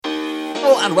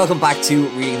Hello and welcome back to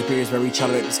Reading the Peers, where we chat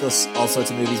about and discuss all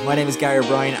sorts of movies. My name is Gary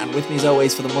O'Brien, and with me as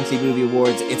always for the monthly movie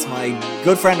awards, it's my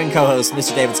good friend and co-host,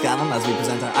 Mr. David Scanlon, as we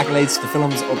present our accolades to the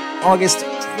films of August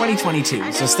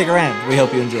 2022. So stick around, we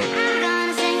hope you enjoy.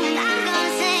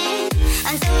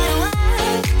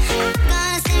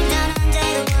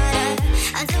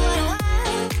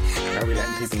 Are we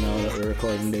letting people know that we're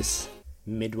recording this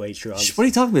midway through August? What are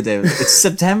you talking about, David? It's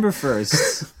September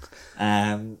 1st.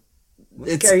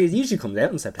 Gary, it usually comes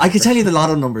out in September. I could tell you the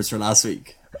lotto numbers for last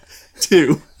week.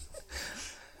 2,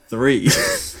 3,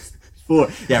 4.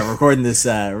 Yeah, we're recording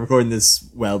this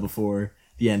well before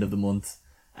the end of the month.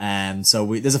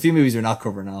 So there's a few movies we're not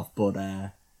covering off, but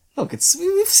look, we've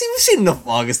seen enough of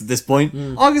August at this point.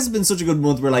 August has been such a good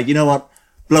month. We're like, you know what?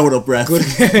 Blow it up, ref. Good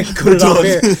it off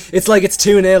here. It's like it's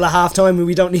 2-0 at half time and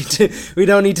we don't need to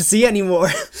see anymore.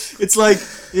 It's like,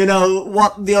 you know,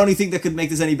 what the only thing that could make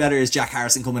this any better is Jack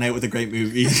Harrison coming out with a great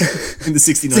movie in the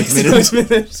 69th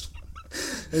minute.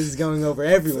 This is going over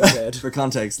everyone's head. For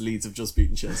context, Leeds have just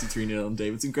beaten Chelsea 3-0 and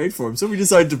David's in great form, so we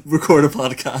decided to record a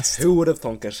podcast. Who would have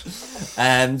thunk it?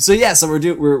 So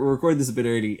we're recording this a bit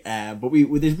early, but we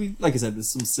like I said, there's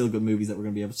some still good movies that we're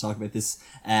going to be able to talk about this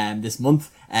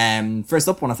month. First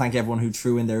up, I want to thank everyone who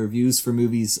threw in their reviews for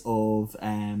movies of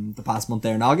the past month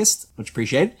there in August, much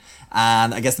appreciated.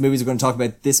 And I guess the movies we're going to talk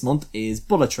about this month is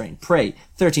Bullet Train, Prey,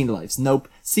 13 Lives, Nope,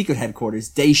 Secret Headquarters,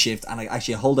 Day Shift, and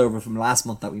actually a holdover from last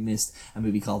month that we missed, a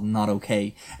movie called Not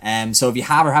Okay. So if you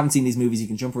have or haven't seen these movies, you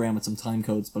can jump around with some time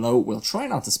codes below. We'll try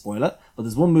not to spoil it, but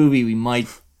there's one movie we're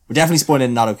definitely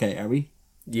spoiling Not Okay, are we?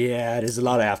 Yeah, there's a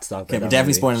lot I have to talk about. Okay, we're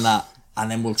definitely spoiling that,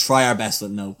 and then we'll try our best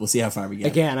with Nope. We'll see how far we get.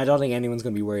 Again, I don't think anyone's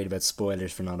going to be worried about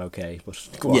spoilers for Not Okay, but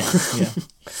go on.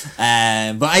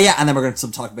 And then we're going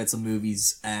to talk about some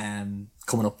movies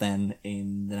coming up then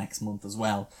in the next month as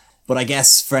well. But I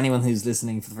guess for anyone who's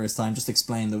listening for the first time, just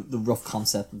explain the rough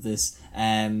concept of this.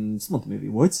 It's monthly movie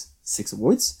awards, 6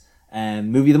 awards.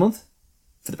 Movie of the month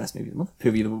for the best movie of the month.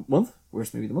 Movie of the month,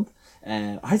 worst movie of the month.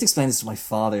 I had to explain this to my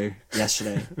father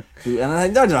yesterday, and I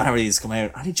don't know how many of these come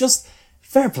out. And he just,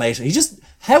 fair play to him.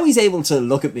 How he's able to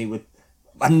look at me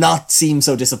and not seem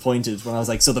so disappointed when I was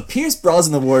like, so the Pierce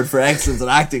Brosnan Award for Excellence in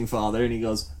Acting, father, and he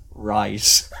goes,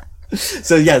 right.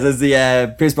 So yeah, there's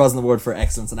the Pierce Brosnan Award for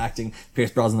Excellence in Acting,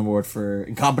 Pierce Brosnan Award for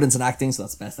Incompetence in Acting, so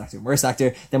that's Best Actor and Worst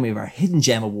Actor. Then we have our Hidden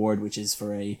Gem Award, which is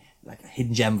for a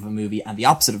hidden gem of a movie, and the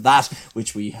opposite of that,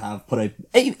 which we have put a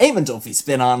Eamon Duffy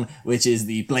spin on, which is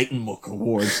the Blatant Muck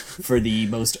Award for the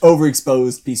most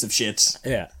overexposed piece of shit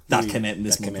that came out in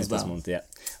this month as well.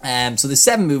 So there's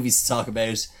 7 movies to talk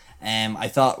about. I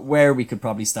thought where we could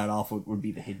probably start off with would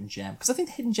be the Hidden Gem, because I think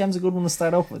the Hidden Gem's a good one to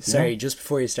start off with. Sorry, just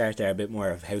before you start there, a bit more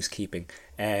of housekeeping.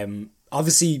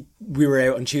 Obviously, we were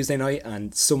out on Tuesday night,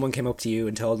 and someone came up to you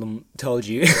and told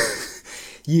you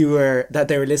that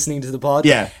they were listening to the pod.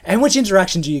 Yeah. How much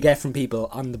interaction do you get from people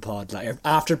on the pod, like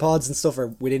after pods and stuff, or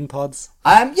within pods?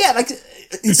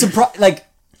 It's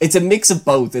a mix of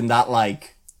both in that,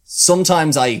 like,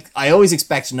 sometimes I always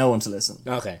expect no one to listen.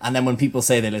 Okay. And then when people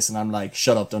say they listen, I'm like,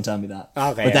 shut up, don't tell me that.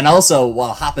 Okay. But then also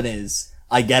what'll happen is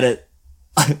I get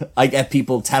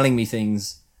people telling me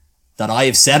things that I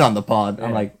have said on the pod. Yeah.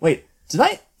 I'm like, wait, did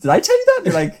I tell you that? And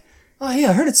they're like, oh yeah,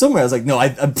 I heard it somewhere. I was like, no,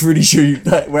 I'm pretty sure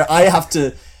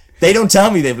they don't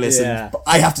tell me they've listened, but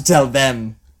I have to tell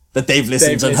them that they've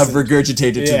listened and have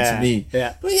regurgitated it to me.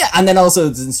 Yeah. But yeah, and then also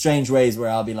it's in strange ways where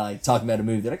I'll be like talking about a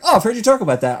movie. They're like, oh, I've heard you talk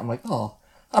about that. I'm like, oh,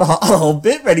 I had a whole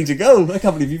bit ready to go. I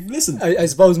can't believe you've listened. I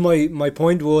suppose my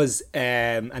point was,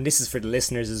 and this is for the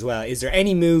listeners as well, is there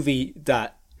any movie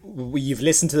that you've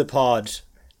listened to the pod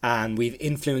and we've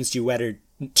influenced you whether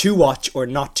to watch or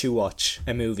not to watch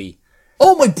a movie?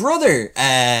 Oh, my brother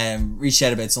reached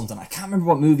out about something. I can't remember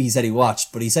what movie he said he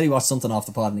watched, but he said he watched something off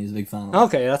the pod and he was a big fan of it.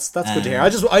 Okay, that's good to hear.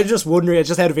 I just wondering,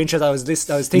 just out of interest, I was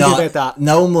thinking about that.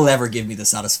 No one will ever give me the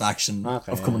satisfaction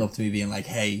of coming up to me being like,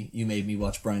 hey, you made me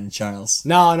watch Brian and Charles.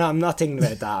 No, I'm not thinking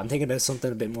about that. I'm thinking about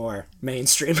something a bit more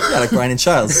mainstream. Yeah, like Brian and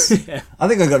Charles. Yeah. I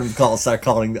think I'm going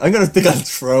to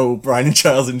throw Brian and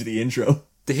Charles into the intro.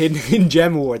 The Hidden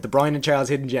Gem Award, the Brian and Charles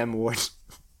Hidden Gem Award.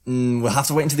 We'll have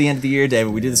to wait until the end of the year,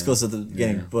 David. We did discuss it at the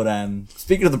beginning. But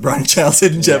speaking of the Brian Charles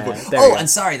Hidden Gem. And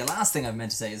sorry, the last thing I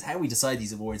meant to say is how we decide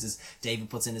these awards is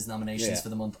David puts in his nominations for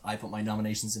the month, I put my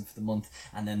nominations in for the month,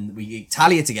 and then we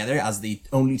tally it together as the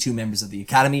only 2 members of the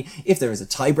Academy. If there is a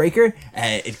tiebreaker,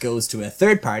 it goes to a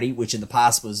third party, which in the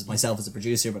past was myself as a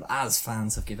producer, but as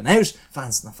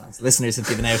listeners have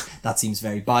given out, that seems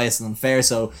very biased and unfair.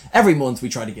 So every month we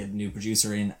try to get a new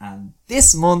producer in, and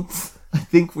this month I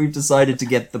think we've decided to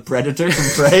get the Predator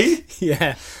from Prey,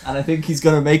 Yeah. and I think he's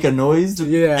going to make a noise.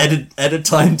 Yeah. Edit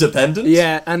time dependent.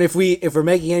 Yeah, and if we're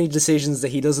making any decisions that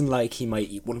he doesn't like, he might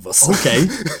eat one of us. Okay.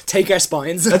 Take our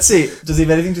spines. Let's see. Does he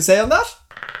have anything to say on that?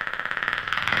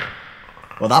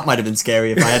 Well, that might have been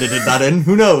scary if I edited that in.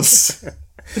 Who knows?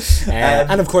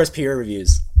 And of course, peer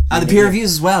reviews. And the peer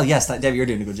reviews as well. Yes, Dave, you're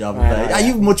doing a good job of that.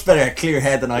 You have much better clear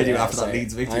head than I do after that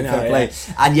Leeds victory. Fair play.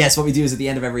 And yes, what we do is at the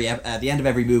end of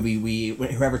every movie,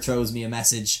 whoever throws me a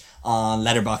message on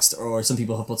Letterboxd, or some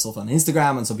people have put stuff on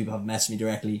Instagram and some people have messaged me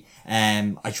directly.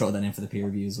 I throw that in for the peer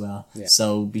review as well. Yeah.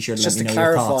 So be sure to let me know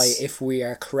your thoughts. Just to clarify if we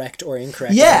are correct or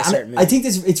incorrect. Yeah, and I think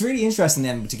it's really interesting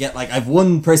then to get, like, I've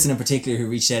one person in particular who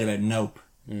reached out about Nope,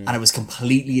 and it was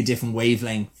completely a different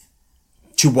wavelength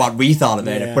to what we thought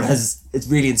about it, but it's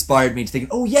really inspired me to think,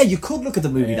 oh yeah, you could look at the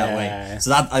movie that way. So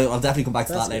that I'll definitely come back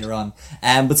to that later on.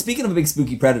 But speaking of a big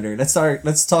spooky predator,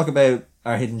 let's talk about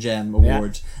our Hidden Gem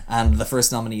award, and the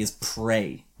first nominee is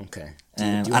Prey. Okay.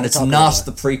 And it's not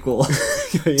the prequel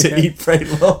to Eat, Pray,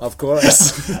 Love. Of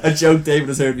course. A joke David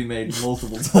has heard me made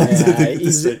multiple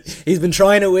times. He's been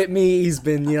trying it with me. He's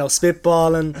been,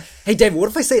 spitballing. Hey, David, what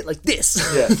if I say it like this?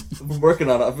 Yeah, I've been working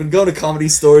on it. I've been going to comedy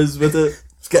stores with it.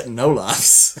 It's getting no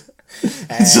laughs.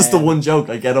 It's just the one joke.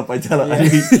 I get up, I tell it, and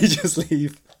you just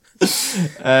leave.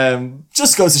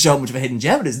 Just goes to show how much of a hidden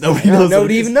gem it is. Nobody knows.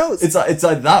 Nobody even knows. It's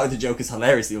either that or the joke is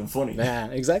hilariously unfunny. Yeah,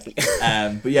 exactly.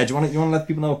 But yeah, do you want to let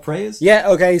people know what Prey is? Yeah.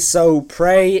 Okay. So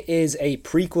Prey is a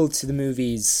prequel to the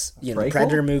movies, the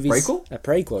Predator movies. Prequel? A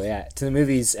prequel, yeah, to the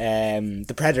movies.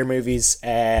 The Predator movies.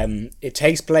 It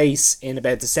takes place in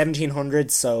about the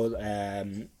 1700s.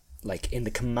 So like in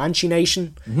the Comanche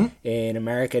Nation in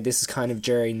America. This is kind of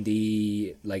during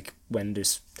the, like, when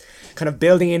there's kind of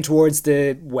building in towards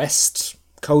the west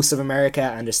coast of America,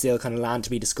 and there's still kind of land to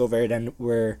be discovered, and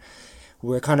we're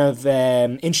kind of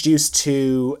introduced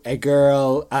to a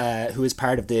girl who is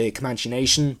part of the Comanche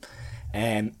Nation.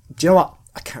 Do you know what?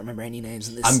 I can't remember any names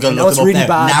in this. I'm going to look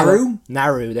them up now. Naru?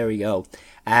 Naru, there we go.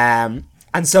 And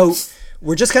so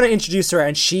we're just kind of introduced to her,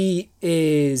 and she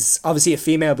is obviously a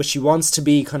female, but she wants to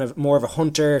be kind of more of a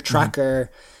hunter, tracker,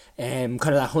 kind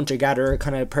of that hunter-gatherer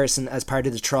kind of person as part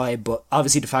of the tribe. But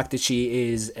obviously the fact that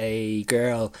she is a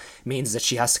girl means that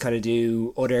she has to kind of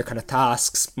do other kind of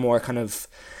tasks, more kind of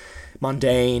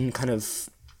mundane, kind of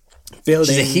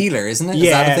building. She's a healer, isn't it? Is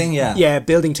that a thing? Yeah. Yeah,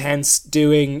 building tents,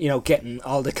 doing, getting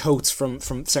all the coats from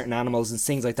certain animals and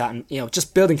things like that, and,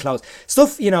 just building clothes.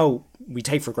 Stuff, we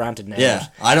take for granted now. Yeah,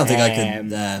 I don't think I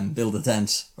could build a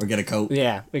tent or get a coat.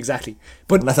 Yeah, exactly.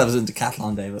 But unless I was in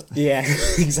Decathlon, David. Yeah,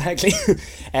 exactly.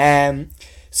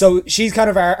 So she's kind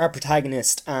of our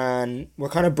protagonist, and we're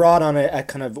kind of brought on a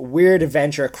kind of weird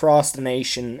adventure across the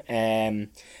nation, and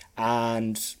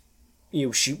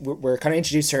we're kind of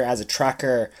introduced to her as a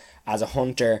tracker, as a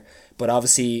hunter, but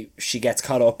obviously she gets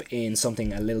caught up in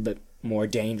something a little bit more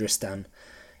dangerous than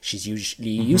she's usually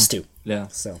used to. Yeah.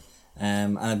 So.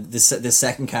 And this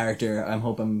second character, I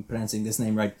hope I'm pronouncing this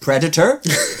name right, Predator.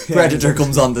 Predator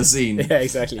comes on the scene. Yeah,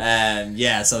 exactly.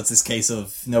 So it's this case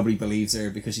of nobody believes her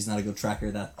because she's not a good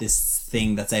tracker, that this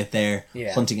thing that's out there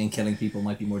hunting and killing people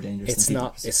might be more dangerous.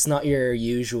 It's not your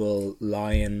usual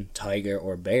lion, tiger,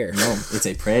 or bear. No, it's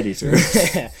a predator.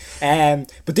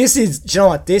 But this is, do you know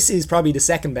what? This is probably the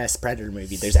second best Predator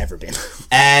movie there's ever been.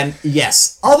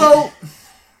 Yes, although,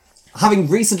 having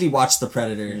recently watched the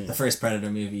first Predator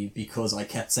movie, because I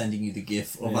kept sending you the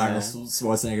gif of Arnold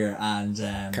Schwarzenegger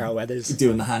and Carl Weathers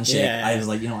doing the handshake, I was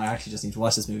like, I actually just need to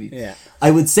watch this movie. Yeah.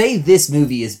 I would say this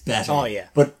movie is better. Oh, yeah.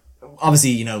 But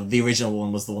obviously, the original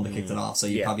one was the one that kicked it off, so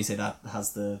you'd probably say that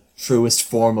has the truest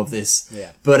form of this.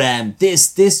 Yeah. But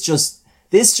this just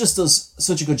does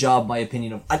such a good job, in my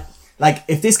opinion, of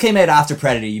if this came out after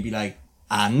Predator, you'd be like,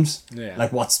 this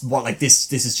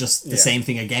is just the same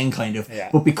thing again, kind of. Yeah.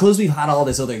 But because we've had all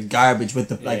this other garbage with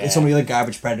so many other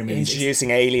garbage Predator movies, introducing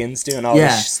aliens, doing all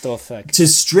this stuff, to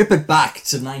strip it back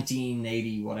to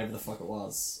 1980, whatever the fuck it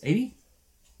was, 80,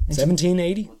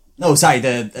 1780. No, sorry,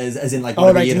 as in like the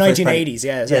 1980s,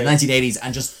 yeah, 1980s,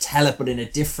 and just tell it, but in a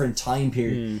different time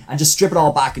period, and just strip it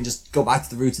all back and just go back to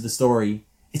the roots of the story.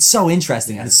 It's so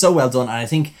interesting and it's so well done, and I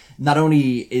think not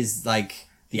only is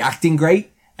the acting great.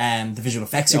 The visual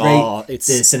effects are great.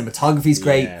 The cinematography is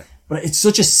great, but it's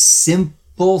such a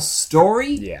simple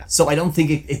story. Yeah. So I don't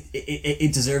think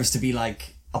it deserves to be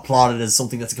applauded as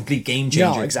something that's a complete game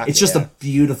changer. No, exactly. It's just a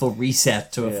beautiful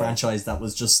reset to a franchise that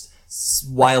was just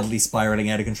wildly spiraling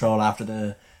out of control after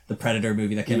the Predator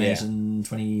movie that came out in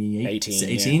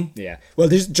 2018. Yeah. Well,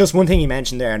 there's just one thing you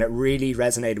mentioned there, and it really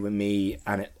resonated with me,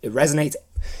 and it resonates.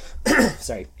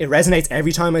 Sorry, it resonates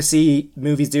every time I see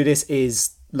movies do this.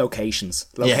 Is locations.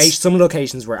 Yes. Some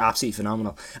locations were absolutely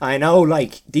phenomenal. I know,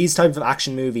 like, these type of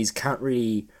action movies can't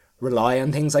really rely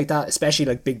on things like that, especially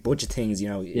like big budget things, you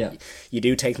know. Yeah. You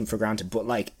do take them for granted, but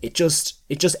like it just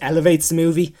elevates the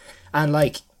movie, and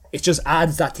like it just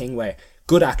adds that thing where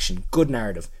good action, good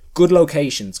narrative, good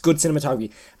locations, good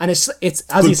cinematography, and it's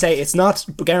as you say, it's not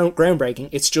groundbreaking,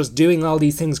 it's just doing all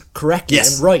these things correctly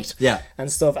and right,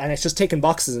 and stuff, and it's just ticking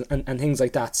boxes and things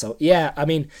like that. So yeah, I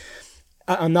mean,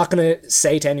 I'm not going to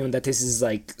say to anyone that this is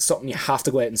like something you have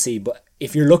to go out and see, but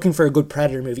if you're looking for a good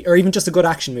Predator movie or even just a good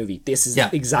action movie, this is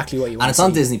exactly what you want. And it's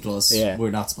on Disney Plus. Yeah.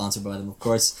 We're not sponsored by them, of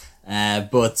course.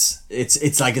 But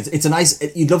it's a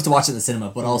nice. You'd love to watch it in the cinema,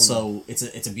 but also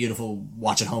it's a beautiful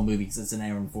watch at home movie because it's an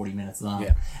hour and 40 minutes long.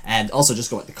 Yeah. And also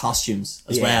just go with the costumes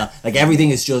as well. Like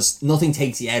everything is just nothing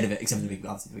takes you out of it except for the big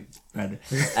Predator.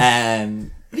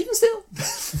 But even still,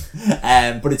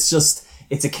 but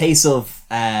it's a case of.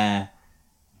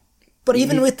 But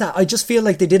even with that, I just feel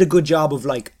like they did a good job of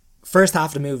like first half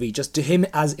of the movie, just to him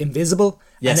as invisible,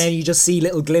 and then you just see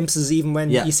little glimpses even when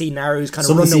you see Naru's kind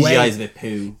of run away. Some CGI is a bit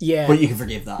poo, but you can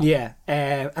forgive that. Yeah,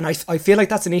 and I feel like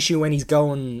that's an issue when he's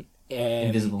going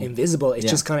invisible. It's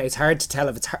just kind of, it's hard to tell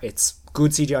if it's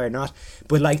good CGI or not,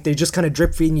 but like they just kind of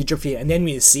drip feeding you, and then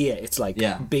when you see it, it's like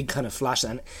big kind of flash.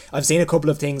 And I've seen a couple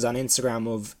of things on Instagram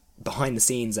of behind the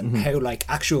scenes and how like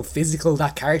actual physical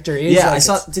that character is. Yeah, like, I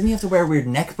saw. Didn't he have to wear a weird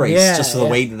neck brace just for the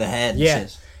weight of the head? Yeah.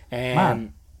 And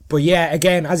shit? But yeah,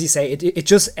 again, as you say, it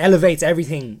just elevates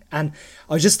everything, and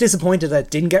I was just disappointed that it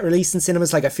didn't get released in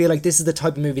cinemas. Like I feel like this is the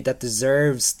type of movie that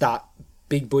deserves that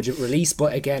big budget release,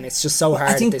 but again, it's just so hard.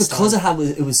 I think at this because time.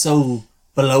 it was so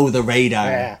below the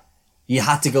radar. You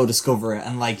had to go discover it,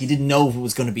 and like you didn't know if it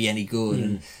was going to be any good.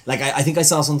 And like I think I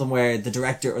saw something where the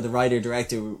director or the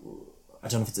writer-director, I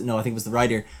don't know if it's I think it was the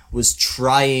writer, was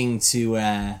trying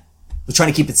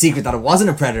to keep it secret that it wasn't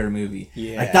a Predator movie.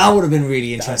 Yeah, like that would have been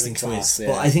really interesting twist.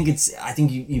 But I think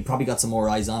you probably got some more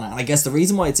eyes on it, and I guess the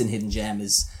reason why it's in Hidden Gem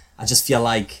is I just feel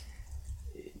like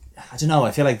I don't know.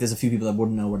 I feel like there's a few people that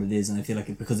wouldn't know what it is, and I feel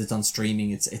like because it's on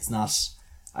streaming, it's not.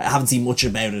 I haven't seen much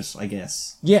about it, I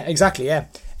guess. Yeah, exactly. Yeah,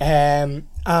 and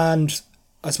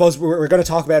I suppose we're going to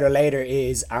talk about her later.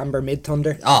 Is Amber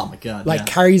Midthunder? Oh my god! Like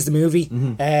carries the movie.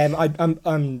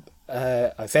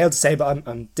 I failed to say, but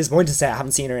I'm disappointed to say I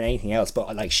haven't seen her in anything else.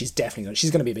 But like, she's definitely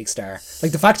she's going to be a big star.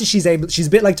 Like the fact that she's a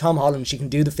bit like Tom Holland. She can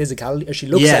do the physicality, or she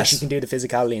looks like she can do the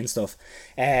physicality and stuff.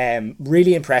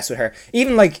 Really impressed with her.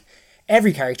 Even like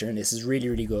every character in this is really,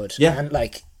 really good. Yeah, and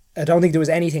like I don't think there was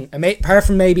anything apart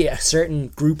from maybe a certain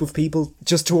group of people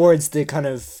just towards the kind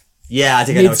of I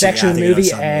think mid-section of the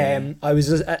movie. I was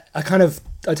just I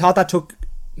thought that took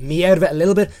me out of it a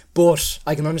little bit, but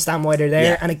I can understand why they're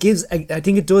there, and it gives. I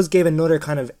think it does give another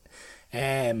kind of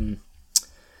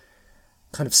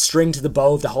string to the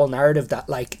bow of the whole narrative that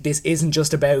like this isn't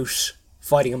just about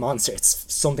fighting a monster;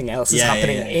 it's something else is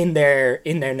happening in their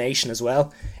nation as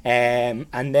well. And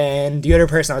then the other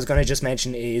person I was going to just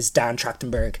mention is Dan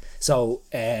Trachtenberg, so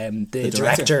the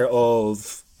director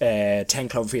of 10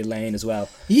 Cloverfield Lane as well.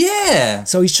 Yeah.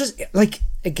 So he's just like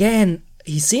again.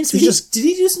 He seems to be Did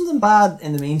he do something bad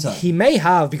in the meantime? He may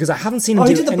have, because I haven't seen him do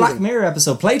he did the anything. Black Mirror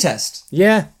episode Playtest.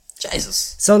 Yeah.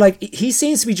 Jesus. So, like, he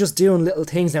seems to be just doing little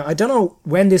things now. I don't know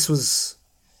when this was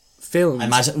filmed. I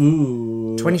imagine,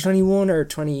 2021 or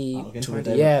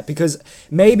 2020. Yeah, because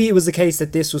maybe it was the case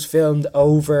that this was filmed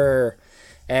over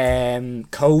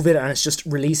COVID and it's just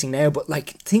releasing now. But,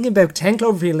 like, thinking about 10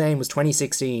 Cloverfield Lane was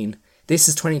 2016. This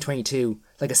is 2022.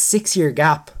 Like, a 6-year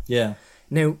gap. Yeah.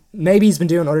 Now, maybe he's been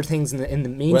doing other things in the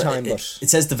meantime, but... It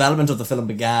says development of the film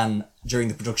began during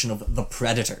the production of The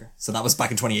Predator. So that was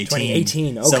back in 2018.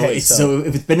 2018, okay. So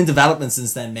if it's been in development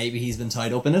since then, maybe he's been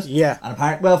tied up in it. Yeah. And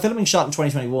apparently, filming shot in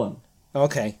 2021.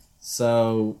 Okay.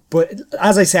 So... But,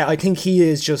 as I said, I think he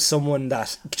is just someone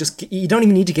that just... You don't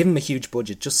even need to give him a huge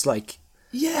budget, just like...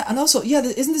 Yeah, and also,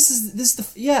 isn't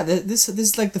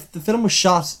this like the film was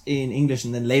shot in English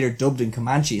and then later dubbed in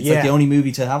Comanche. It's like the only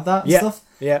movie to have that and stuff.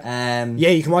 Yeah.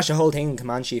 You can watch the whole thing in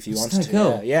Comanche if you want to.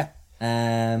 Cool. Yeah.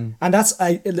 And that's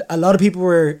a lot of people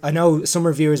were. I know some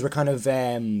reviewers were kind of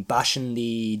bashing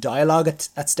the dialogue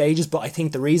at stages, but I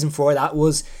think the reason for that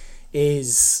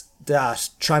is that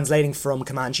translating from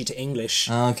Comanche to English.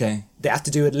 Okay. They have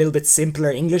to do it a little bit simpler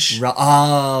English.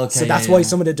 Okay. So that's why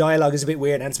some of the dialogue is a bit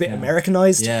weird and it's a bit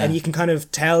Americanized. Yeah. And you can kind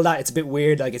of tell that it's a bit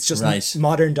weird, like it's just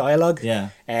modern dialogue. Yeah.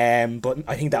 But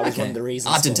I think that was one of the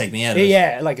reasons. That didn't take me out of it.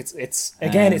 Yeah, like it's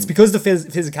again, it's because the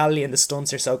physicality and the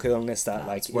stunts are so cool in this that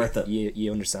like it's worth it.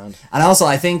 You understand. And also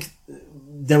I think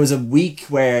there was a week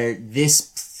where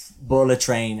this Bullet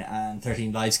Train and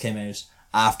 13 Lives came out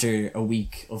after a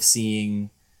week of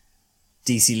seeing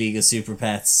DC League of Super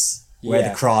Pets, where Yeah.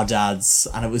 the crawdads,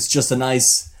 and it was just a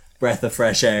nice breath of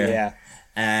fresh air.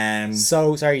 Yeah.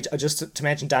 So, sorry, just to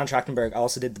mention, Dan Trachtenberg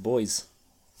also did The Boys,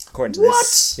 according to What?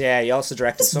 this. Yeah, he also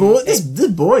directed The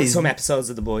boys. some episodes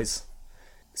of The Boys.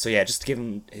 So yeah, just to give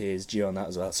him his due on that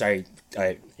as well. Sorry,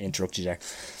 I interrupted you there.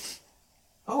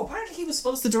 Oh, apparently he was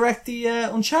supposed to direct the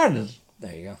Uncharted.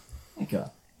 There you go. My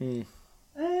God.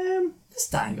 This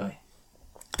Dan guy.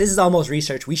 This is almost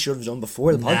research we should have done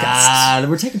before the podcast. Nah,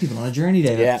 we're taking people on a journey,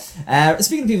 David. Yeah.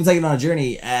 Speaking of people taking on a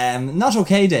journey, not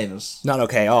okay, David. Not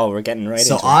okay. Oh, we're getting right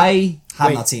So into it. I have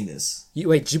Wait. not seen this.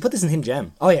 Wait, did you put this in Hidden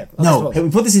Gem? Oh yeah. Okay, No, so- we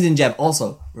put this in Gem.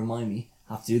 Also, remind me,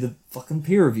 have to do the fucking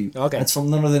peer review. Okay. It's from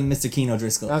none other than Mr. Keno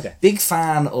Driscoll. Okay. Big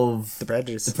fan of The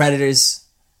Predators. The Predators,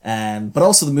 but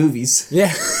also the movies.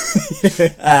 Yeah.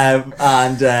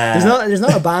 And There's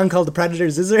not a band called The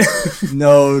Predators, is there?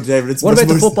 no, David. It's What much about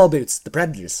the more- football boots? The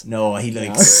Predators. No, he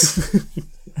likes.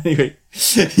 Anyway,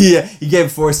 he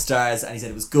gave 4 stars, and he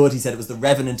said it was good. He said it was The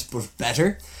Revenant, but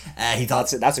better. He thought.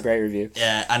 That's a great review.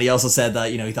 Yeah, and he also said that,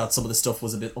 he thought some of the stuff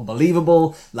was a bit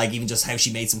unbelievable, like even just how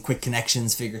she made some quick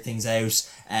connections, figure things out,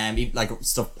 like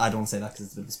stuff. I don't want to say that because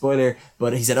it's a bit of a spoiler,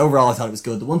 but he said overall I thought it was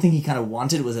good. The one thing he kind of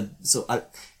wanted was it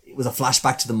was a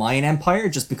flashback to the Mayan Empire,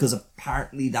 just because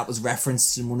apparently that was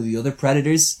referenced in one of the other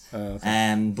Predators.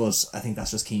 Okay. But I think that's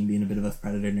just Keen being a bit of a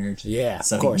Predator nerd. Yeah,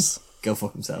 so of course. Go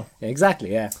fuck himself.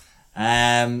 Exactly. Yeah.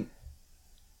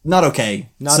 Not okay.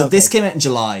 Not so okay. this came out in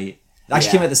July. It actually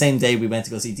Yeah. came out the same day we went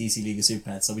to go see DC League of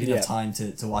Super Pets, so we didn't have Yeah. time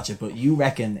to watch it. But you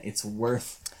reckon it's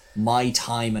worth my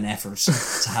time and effort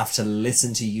to have to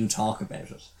listen to you talk about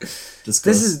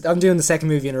it? I'm doing the second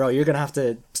movie in a row. You're gonna have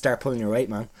to start pulling your weight,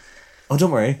 man. Oh,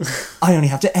 don't worry. I only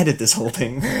have to edit this whole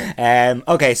thing.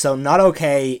 Okay, so Not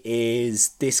Okay is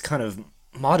this kind of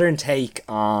modern take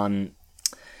on,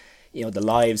 the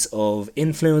lives of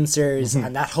influencers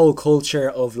and that whole culture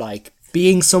of like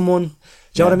being someone.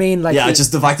 Do you know what I mean? Like,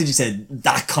 Just the fact that you said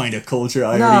that kind of culture,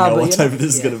 I No, already know but what you type know, of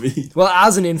this yeah. is going to be. Well,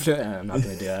 as an influencer, I'm not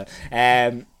going to do that.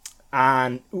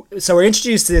 And so we're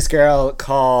introduced to this girl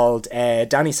called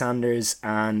Dani Sanders,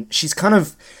 and she's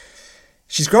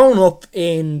grown up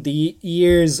in the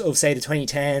years of, say, the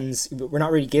 2010s. We're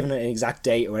not really given an exact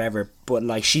date or whatever, but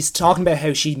like she's talking about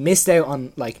how she missed out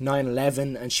on like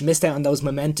 9/11, and she missed out on those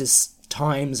momentous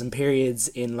times and periods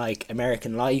in like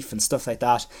American life and stuff like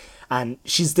that. And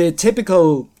she's the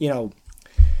typical,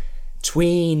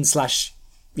 tween slash,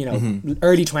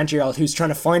 early 20-year-old who's trying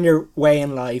to find her way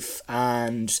in life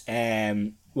and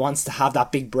wants to have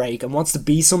that big break and wants to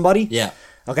be somebody. Yeah.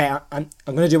 Okay, I'm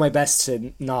going to do my best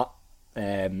to not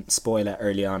spoil it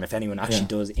early on if anyone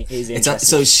actually is interested.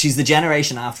 So she's the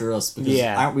generation after us, because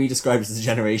Yeah. aren't we described as a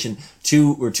generation?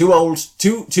 We're too old,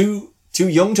 too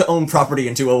young to own property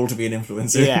and too old to be an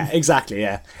influencer. Yeah, exactly.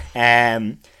 Yeah.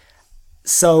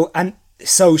 So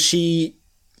she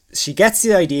gets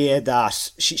the idea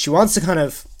that she wants to kind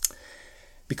of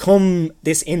become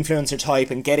this influencer type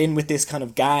and get in with this kind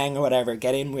of gang or whatever,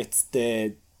 get in with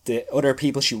the other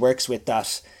people she works with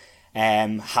that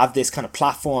have this kind of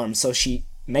platform. So she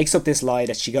makes up this lie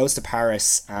that she goes to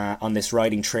Paris on this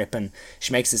riding trip, and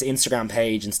she makes this Instagram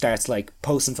page and starts like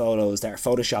posting photos that are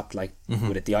photoshopped, like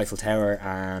with it, the Eiffel Tower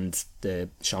and the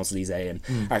Champs-Elysees and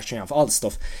Arc de Triomphe, all this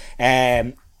stuff.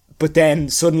 But then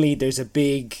suddenly there's a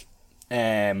big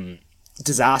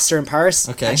disaster in Paris,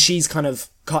 Okay. and she's kind of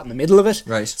caught in the middle of it.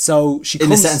 Right. So she In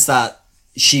comes, the sense that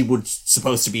she was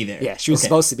supposed to be there. yeah, she was Okay.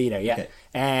 supposed to be there, yeah.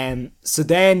 Okay. So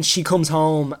then she comes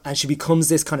home and she becomes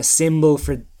this kind of symbol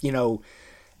for,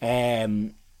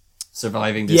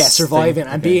 Surviving this surviving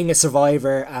thing. and Okay. being a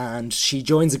survivor, and she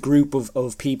joins a group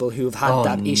of people who have had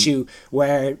that issue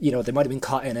where, they might have been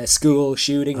caught in a school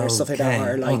shooting or stuff like that, Okay.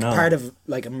 or like Oh, no. part of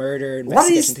like a murder What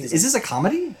investigation. is things this a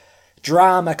comedy?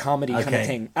 drama comedy kind of Okay.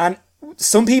 thing. And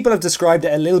some people have described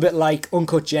it a little bit like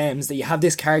Uncut Gems, that you have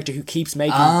this character who keeps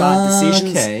making bad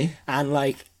decisions okay. and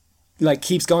like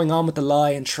keeps going on with the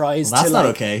lie and tries Well, that's to not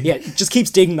like, okay. yeah, just keeps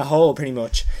digging the hole pretty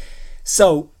much.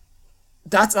 So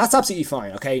that's absolutely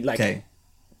fine, okay? Like Okay.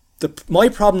 my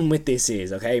problem with this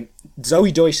is, okay,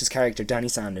 Zoe Deutsch's character, Dani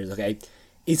Sanders, okay,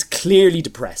 is clearly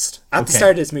depressed. At the Okay.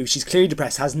 start of this movie, she's clearly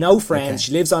depressed, has no friends, Okay.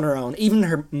 she lives on her own. Even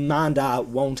her man and dad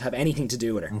won't have anything to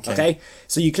do with her, okay?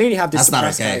 So you clearly have this That's not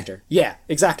depressed okay. character. Yeah,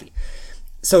 exactly.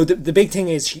 So the big thing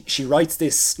is she writes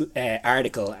this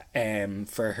article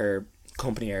for her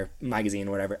company or magazine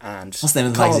or whatever, and What's the name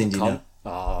of the magazine, do you know?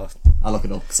 Oh, I'll look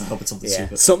it up because I hope it's something yeah,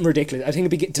 stupid. something ridiculous. I think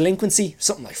it'd be delinquency,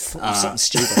 something like something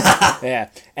stupid. Yeah,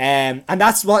 and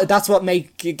that's what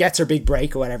gets her big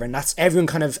break or whatever, and that's everyone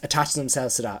kind of attaches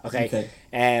themselves to that. Okay, Okay.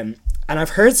 and And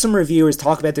I've heard some reviewers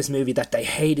talk about this movie that they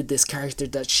hated this character,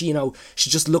 that she, you know,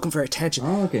 she's just looking for attention.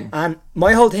 Oh, okay. And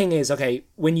my whole thing is, okay,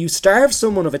 when you starve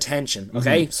someone of attention,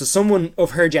 okay, so someone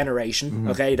of her generation,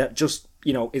 okay, that just,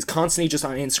 you know, is constantly just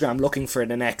on Instagram looking for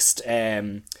the next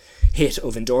hit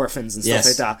of endorphins and stuff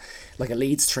like that, like a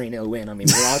Leeds 3-0 win. I mean,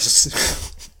 we're all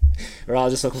just we're all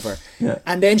just looking for her. Yeah.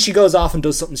 And then she goes off and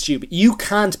does something stupid. You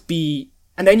can't be,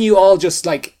 and then you all just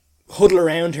like huddle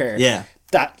around her. Yeah.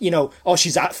 That, you know, oh,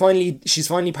 she's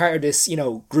finally part of this, you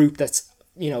know, group that's,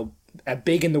 you know,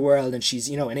 big in the world, and she's,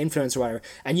 you know, an influencer or whatever,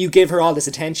 and you give her all this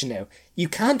attention now. You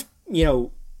can't, you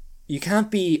know, you can't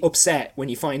be upset when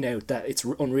you find out that it's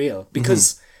unreal,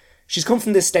 because she's come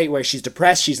from this state where she's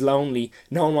depressed, she's lonely,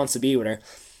 no one wants to be with her,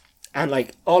 and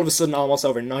like all of a sudden, almost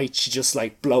overnight, she just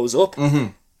like blows up.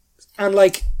 And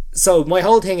like, so my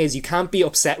whole thing is, you can't be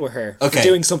upset with her for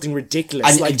doing something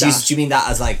ridiculous like that. Do you mean that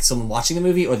as like someone watching the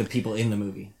movie or the people in the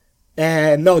movie?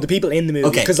 No, the people in the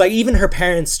movie. Because like even her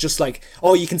parents just like,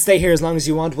 oh, you can stay here as long as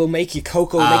you want. We'll make you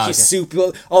cocoa, make you soup.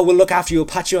 We'll look after you. We'll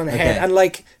pat you on the head. And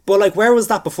like, but like, where was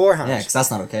that beforehand? Yeah, because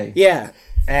that's not okay. Yeah.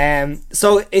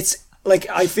 So it's like,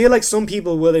 I feel like some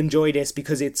people will enjoy this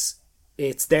because it's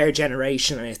their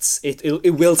generation, and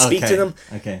it will speak to them.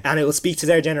 And it will speak to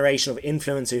their generation of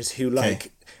influencers who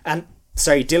like. And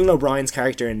sorry, Dylan O'Brien's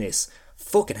character in this,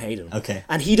 fucking hate him.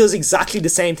 And he does exactly the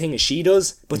same thing as she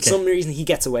does, but for some reason he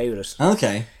gets away with it.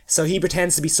 So he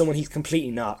pretends to be someone he's completely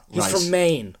not. He's from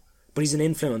Maine, but he's an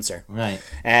influencer.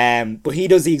 But he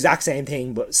does the exact same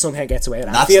thing, but somehow gets away with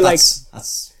it. I feel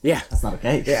that's not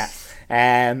okay.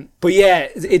 But yeah,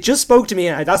 it just spoke to me,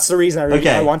 and that's the reason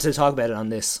I wanted to talk about it on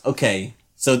this.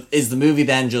 So is the movie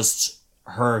then just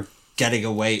her getting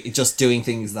away, just doing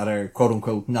things that are quote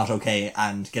unquote not okay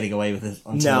and getting away with it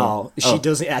until she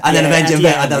doesn't, eventually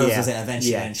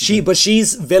but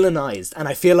she's villainized, and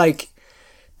I feel like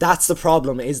that's the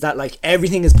problem, is that like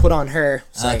everything is put on her.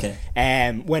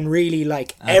 When really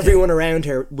like everyone around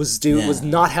her was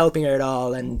not helping her at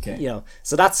all, and you know,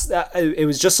 so that's it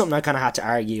was just something I kind of had to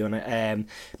argue, and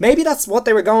maybe that's what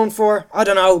they were going for. I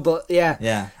don't know, but yeah.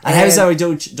 And how's Zoe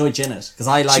Deutsch in it? Because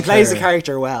I like she plays her. the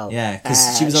character well.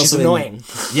 Because she was also annoying.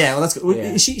 Well, that's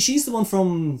good. She's the one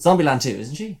from Zombieland 2,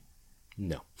 isn't she?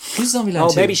 No. She's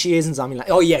Zombieland 2. Maybe she is in Zombieland.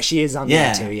 Oh yeah, she is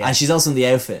Zombieland 2, yeah. And she's also in The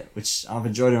Outfit, which I've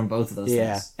enjoyed her in both of those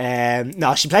things.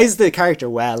 No, she plays the character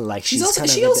well. Like is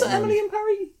she also Emily in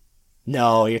Paris?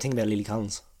 No, you're thinking about Lily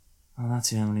Collins. Oh,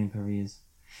 that's who Emily in Paris is.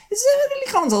 Is Lily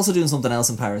Collins also doing something else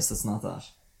in Paris that's not that?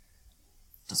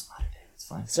 Doesn't matter, dude. It's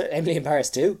fine. So Emily in Paris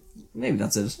too? Maybe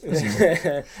that's it.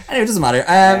 Anyway, it doesn't matter.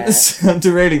 I'm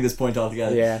derailing this point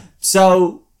altogether. Yeah.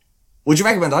 So, would you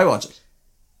recommend I watch it?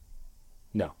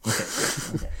 No. Okay.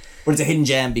 But it's a hidden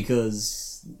gem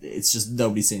because it's just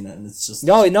nobody's seen it, and it's just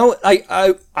no.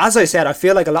 I as I said, I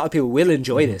feel like a lot of people will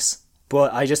enjoy this,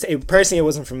 but personally it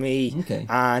wasn't for me.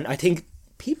 And I think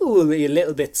people will be a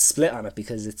little bit split on it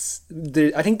because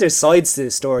I think there's sides to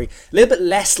the story a little bit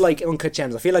less like Uncut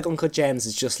Gems. I feel like Uncut Gems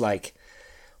is just like,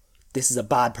 this is a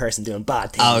bad person doing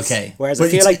bad things. Whereas I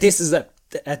feel like this is a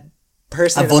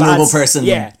person, a vulnerable person,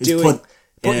 put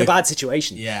in a bad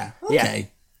situation.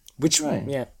 Which,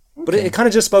 but it kind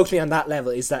of just spoke to me on that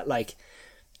level, is that like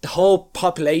the whole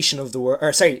population of the world,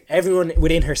 or sorry, everyone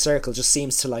within her circle just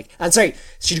seems to like, and sorry,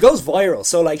 she goes viral,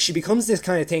 so like she becomes this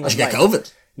kind of thing. She got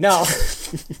COVID. No.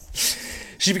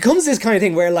 She becomes this kind of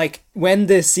thing where like when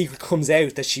the secret comes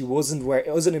out that she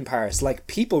wasn't in Paris, like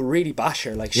people really bash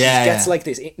her. Like she gets like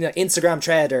this Instagram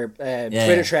thread or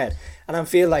Twitter thread, and I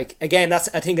feel like, again, that's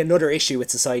I think another issue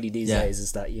with society these days,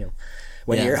 is that, you know,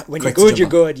 when you're good, you're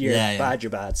good. You're bad, you're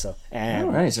bad. So,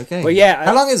 right, okay. But yeah,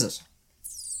 how long is it?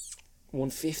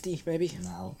 150 maybe. No,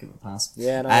 I'll give it a pass.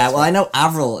 Yeah. No, well, I know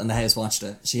Avril in the house watched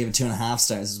it. She gave it 2.5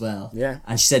 stars as well. Yeah.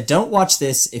 And she said, "Don't watch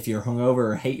this if you're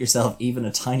hungover or hate yourself even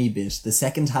a tiny bit. The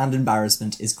second-hand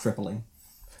embarrassment is crippling."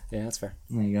 Yeah, that's fair.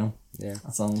 There you go. Yeah.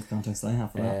 That's all the context I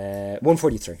have for that.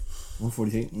 143.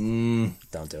 143.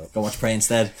 Don't do it. Go watch Prey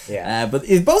instead. Yeah. But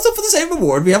it's both up for the same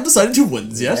award. We haven't decided who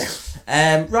wins yet.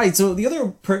 Right. So the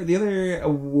other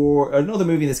award, another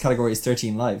movie in this category is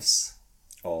 13 Lives.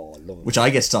 Oh, I love it. Which I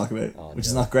get to talk about, which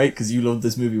is not great because you love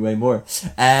this movie way more.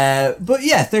 But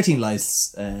yeah, 13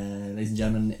 Lives, ladies and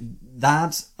gentlemen.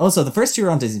 That also, the first two are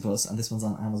on Disney Plus, and this one's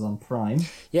on Amazon Prime.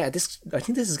 Yeah, I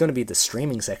think this is going to be the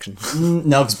streaming section.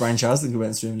 No, because Brian Charles didn't go out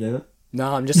and stream, David.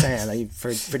 No, I'm just saying, like, for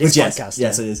this podcast.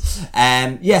 Yes, it is.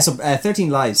 So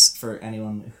 13 Lives, for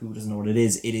anyone who doesn't know what it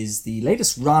is the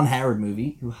latest Ron Howard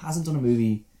movie, who hasn't done a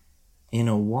movie in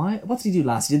a while. What did he do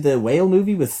last? He did the Whale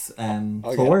movie with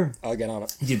Thor. I'll get on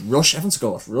it. He did Rush. Everyone's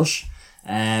go with Rush.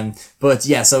 But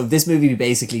yeah, so this movie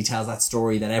basically tells that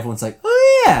story that everyone's like,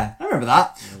 oh yeah, I remember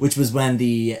that. Which was when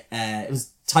it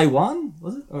was Taiwan,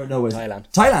 was it? Or no, it was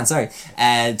Thailand, sorry.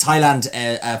 Thailand,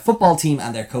 a football team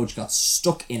and their coach got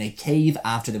stuck in a cave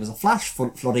after there was a flash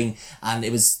flooding, and they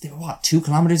were, what, 2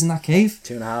 kilometers in that cave?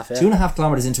 2.5, yeah. 2.5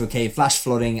 kilometers into a cave, flash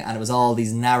flooding, and it was all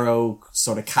these narrow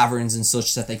sort of caverns and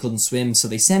such that they couldn't swim. So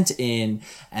they sent in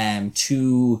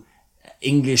 2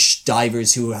 English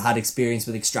divers who had experience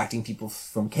with extracting people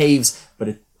from caves,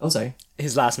 but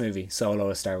his last movie, Solo: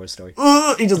 A Star Wars Story.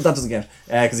 that doesn't count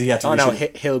because he had to. Oh no,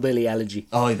 Hillbilly Elegy.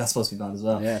 Oh, that's supposed to be bad as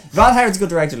well. Yeah. Ron Howard's a good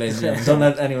director, ladies and gentlemen. Don't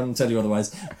let anyone tell you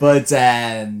otherwise. But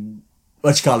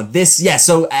what you call it?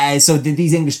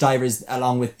 These English divers,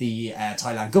 along with the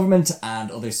Thailand government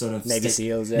and other sort of Navy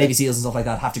SEALs and stuff like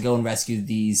that, have to go and rescue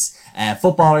these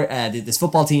this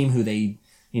football team who they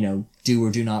do or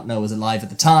do not know is alive at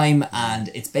the time, and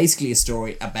it's basically a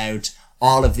story about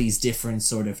all of these different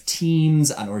sort of teams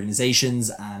and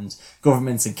organizations and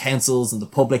governments and councils and the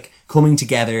public coming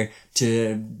together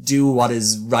to do what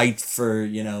is right for,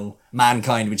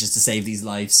 mankind, which is to save these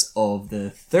lives of the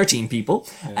 13 people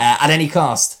at any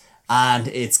cost. And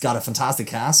it's got a fantastic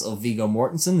cast of Viggo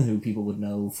Mortensen, who people would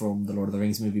know from the Lord of the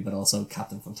Rings movie, but also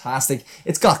Captain Fantastic.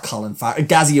 It's got Colin Farrell,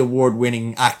 Gazzie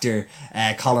Award-winning actor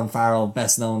Colin Farrell,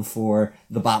 best known for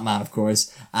The Batman, of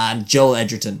course, and Joel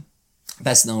Edgerton,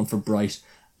 best known for Bright.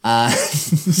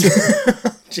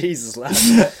 Jesus, lad.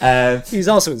 He's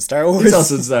also in Star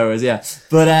Wars. Yeah.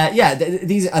 But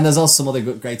these, and there's also some other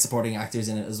great supporting actors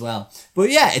in it as well.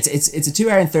 But yeah, it's a 2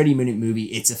 hour and 30-minute movie.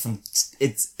 It's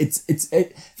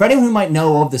for anyone who might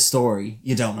know of the story,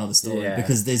 you don't know the story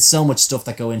because there's so much stuff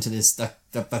that go into this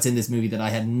that's in this movie that I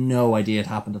had no idea had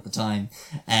happened at the time.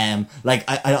 I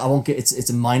won't get it's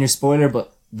a minor spoiler,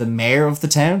 but the mayor of the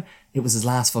town, it was his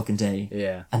last fucking day.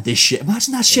 Yeah. And this shit,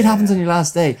 imagine that shit happens on your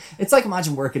last day. It's like,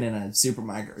 imagine working in a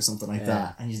supermarket or something like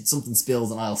that, and something spills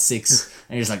on aisle 6,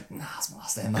 and you're just like, nah, it's my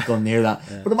last day, I'm not going near that.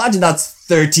 But imagine that's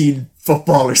 13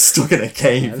 footballers stuck in a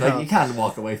cave. Like, you can't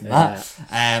walk away from that.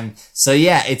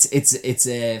 It's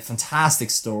a fantastic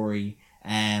story,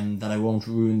 that I won't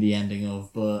ruin the ending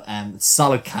of, but, it's a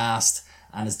solid cast,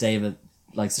 and as David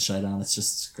likes to shout on, it's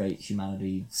just great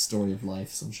humanity, story of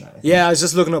life, some shit. Yeah, I was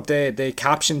just looking up the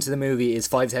caption to the movie is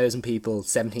 5,000 people,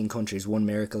 17 countries, one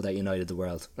miracle that united the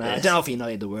world. I don't know if he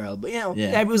united the world, but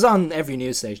it was on every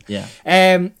news station. Yeah.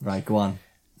 Right, go on.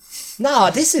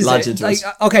 No, this is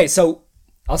okay, so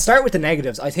I'll start with the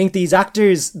negatives. I think the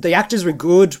actors were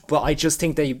good, but I just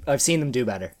think I've seen them do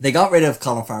better. They got rid of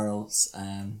Colin Farrell's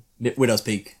Widow's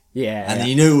Peak. Yeah. And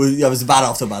you knew it was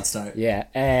off to a bad start. Yeah.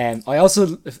 I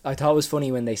thought it was funny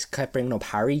when they kept bringing up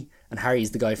Harry, and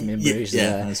Harry's the guy from In Bruges.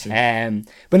 Yeah, that's true.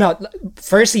 But no,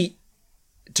 firstly,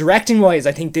 directing wise,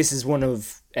 I think this is one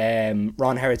of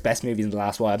Ron Howard's best movies in the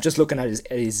last while. I'm just looking at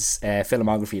his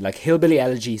filmography, like Hillbilly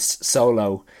Elegy,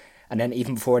 Solo, and then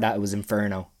even before that it was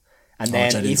Inferno. And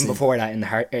then even before that, In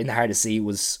the Heart of Sea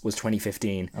was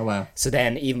 2015. Oh wow. So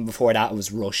then even before that it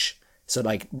was Rush. So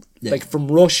like from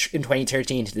Rush in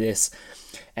 2013 to this,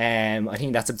 I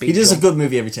think that's a big. He does a good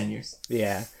movie every 10 years.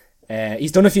 Yeah,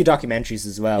 he's done a few documentaries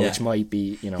as well, which might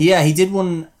be Yeah, he did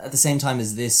one at the same time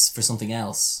as this for something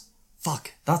else.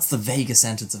 Fuck, that's the vaguest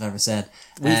sentence I've ever said.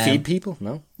 We feed people,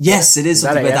 no? Yes, it is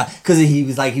something like that. Because he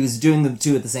was doing them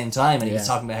 2 at the same time, and he was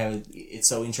talking about how it's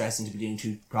so interesting to be doing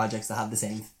 2 projects that have the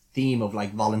same theme of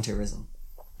like volunteerism.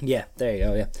 Yeah, there you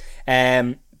go.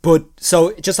 Yeah. But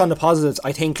so just on the positives,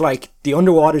 I think like the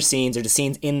underwater scenes or the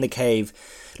scenes in the cave,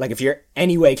 like if you're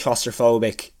anyway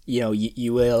claustrophobic,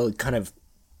 you will kind of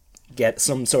get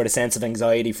some sort of sense of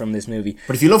anxiety from this movie.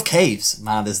 But if you love caves,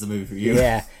 man, this is the movie for you.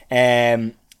 Yeah.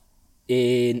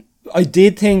 I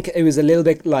did think it was a little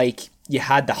bit like you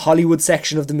had the Hollywood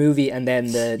section of the movie and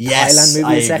then the Thailand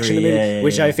movie section of the movie,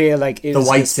 which I feel like is the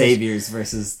white saviors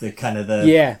versus the kind of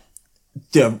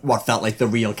what felt like the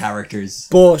real characters.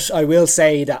 But I will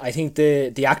say that I think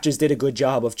the actors did a good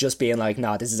job of just being like,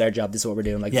 nah, this is our job, this is what we're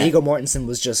doing. Like Viggo Mortensen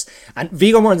was just, and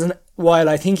Viggo Mortensen, while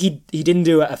I think he didn't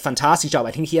do a fantastic job,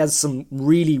 I think he has some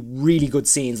really, really good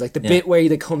scenes. Like the bit where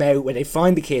they come out, where they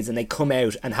find the kids and they come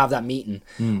out and have that meeting.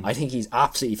 I think he's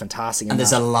absolutely fantastic. And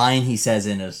there's a line he says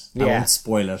in it. I won't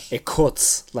spoil it. It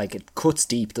cuts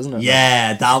deep, doesn't it?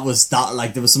 Yeah, there was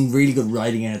some really good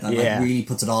writing in it that like really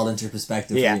puts it all into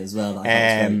perspective for you as well.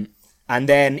 And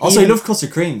then also, I love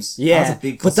custard creams. Yeah, I was a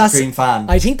big custard cream fan.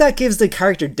 I think that gives the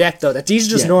character depth, though. That these are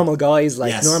just normal guys,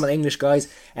 normal English guys.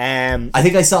 I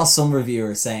think I saw some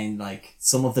reviewer saying like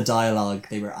some of the dialogue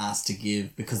they were asked to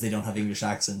give because they don't have English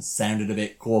accents sounded a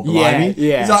bit cold. Yeah.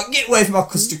 He's like, get away from our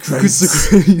custard creams.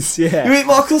 Custard creams, yeah. You eat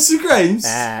more custard creams?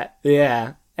 Yeah.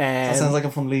 That sounds like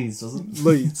I'm from Leeds, doesn't it?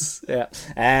 Leeds,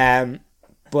 yeah.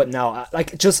 But no,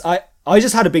 I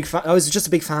just had a big fan. I was just a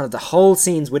big fan of the whole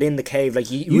scenes within the cave. Like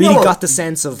you know really what- got the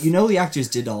sense of the actors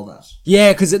did all that.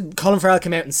 yeah, because Colin Farrell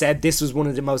came out and said this was one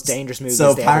of the most dangerous movies.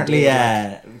 So they apparently,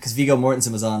 ever did. because Viggo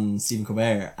Mortensen was on Stephen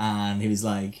Colbert, and he was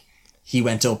like, he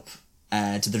went up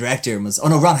to the director and was,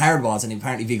 Ron Howard was, and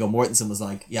apparently Viggo Mortensen was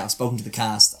like, yeah, I've spoken to the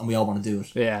cast and we all want to do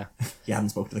it. Yeah, You haven't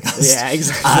spoken to the cast. Yeah,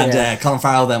 exactly, And yeah. Colin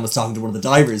Farrell then was talking to one of the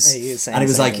divers, He was saying and he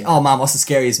was the like, same thing. oh man, what's the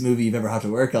scariest movie you've ever had to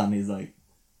work on? And he's like,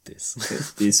 this.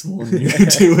 this one you're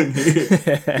doing here.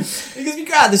 Because we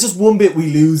can't, there's just one bit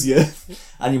we lose you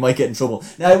and you might get in trouble.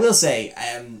 Now I will say,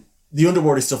 the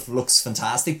underwater stuff looks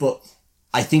fantastic, but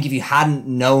I think if you hadn't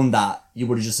known that, you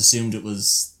would have just assumed it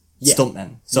was Yeah.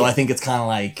 stuntmen. So I think it's kind of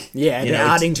like, Yeah, you they're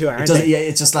know, adding to it, aren't doesn't, they? yeah,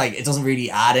 it's just like, it doesn't really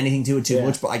add anything to it too Yeah.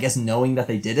 much, but I guess knowing that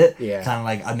they did it, Yeah. kind of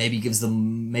like, maybe gives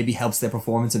them, maybe helps their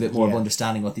performance a bit more of Yeah.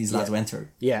 understanding what these lads went through.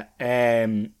 Yeah.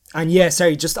 And yeah,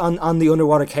 sorry, just on the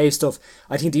underwater cave stuff,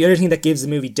 I think the other thing that gives the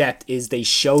movie depth is they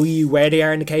show you where they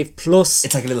are in the cave, plus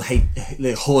It's like a little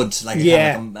HUD, like,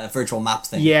 Yeah. kind of like a virtual map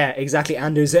thing. yeah, exactly.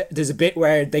 And there's a bit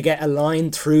where they get a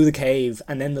line through the cave,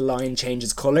 and then the line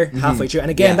changes color halfway through.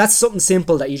 And again, Yeah. that's something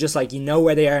simple that you just like, you know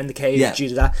where they are in the cave Yeah. due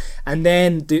to that. And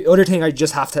then the other thing I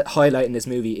just have to highlight in this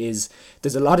movie is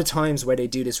there's a lot of times where they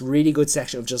do this really good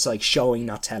section of just like showing,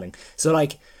 not telling. So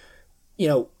like, you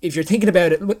know, if you're thinking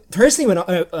about it, personally,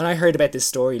 when I heard about this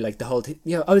story, like the whole thing,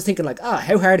 you know, I was thinking like,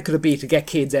 how hard could it be to get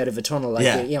kids out of a tunnel, like,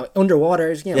 Yeah. you know,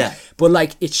 underwater, you know, Yeah. but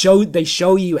like they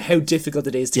show you how difficult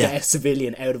it is to Yeah. get a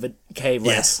civilian out of a cave, right?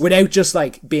 Yes. Without just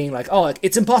like being like, oh,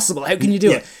 it's impossible, how can you do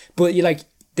Yeah. it? But you like,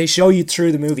 they show you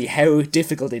through the movie how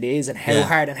difficult it is and how Yeah.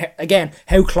 hard and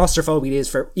how claustrophobic it is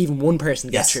for even one person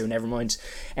to get Yes. through. Never mind,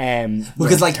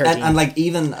 Because like 13. and like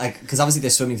even like because obviously they're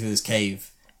swimming through this cave,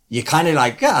 you kind of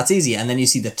like, yeah, it's easy, and then you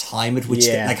see the time at which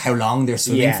Yeah. like how long they're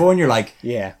swimming Yeah. for, and you're like,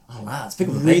 yeah. oh wow, it's pick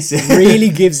up the pace. Really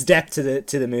gives depth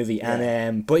to the movie.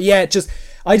 And but yeah, it just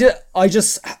I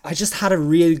just had a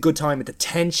really good time with the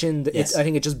tension. Yes. I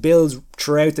think it just builds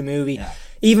throughout the movie. Yeah.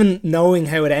 Even knowing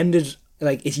how it ended,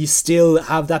 like if you still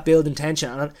have that build in tension,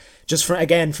 and just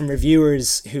from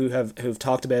reviewers who've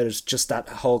talked about it, just that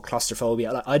whole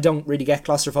claustrophobia. Like, I don't really get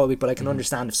claustrophobic, but I can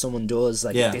understand if someone does.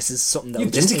 Like, Yeah. this is something that You've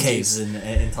would been just to caves induce-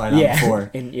 in Thailand yeah, before,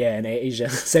 in Asia,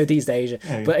 Southeast Asia.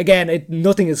 Yeah. But again,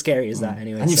 nothing as scary as that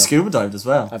anyway. and you've so. scuba dived as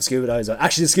well. I've scuba dived.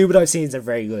 Actually, the scuba dive scenes are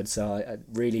very good. So I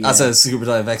really. As a scuba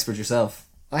dive expert yourself.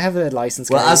 I have a license.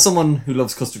 Well, Gary. as someone who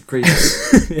loves custard cream,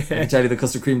 I can tell you the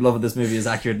custard cream love of this movie is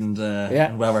accurate and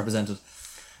well represented.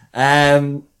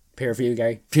 Peer review,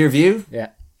 Gary. Peer review. Yeah.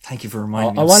 Thank you for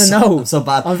reminding me. I I'm want to so- know. I'm so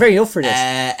bad. I'm very up for this.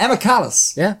 Emma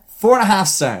Callis. Yeah. 4.5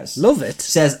 stars. Love it.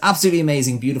 Says absolutely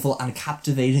amazing, beautiful, and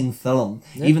captivating film.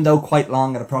 Even though quite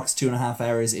long at approx 2.5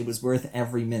 hours, it was worth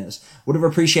every minute. Would have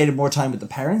appreciated more time with the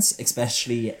parents,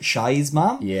 especially Shy's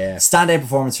mom. Yeah. Standout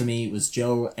performance for me was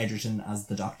Joe Edgerton as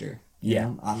the Doctor. You Yeah.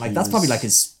 know? And like He that's probably was- like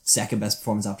his second best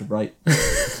performance after Bright.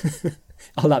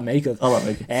 All that makeup. All that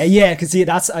makeup. Yeah, because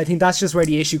I think that's just where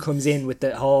the issue comes in with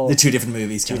the whole. The two different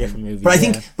movies. Two different movies, But I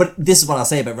think, yeah. but this is what I'll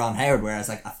say about Ron Howard, whereas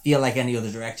like I feel like any other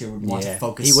director would want to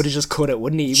focus. He would have just cut it,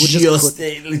 wouldn't he? He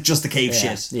would Just the cave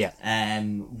Yeah, shit. yeah.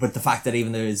 But the fact that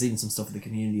even there is even some stuff in the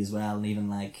community as well, and even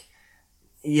like,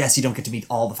 yes, you don't get to meet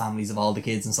all the families of all the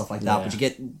kids and stuff like that, Yeah. but you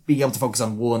get being able to focus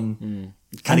on one.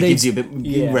 Kind And of they- gives you a bit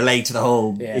yeah. relate to the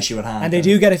whole Yeah. issue at hand. And they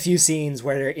do get a few scenes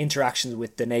where there are interactions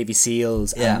with the Navy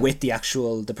SEAls Yeah. and with the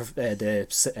actual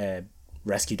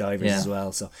rescue divers Yeah. as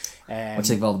well. So, What do you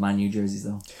think of all the Man U jerseys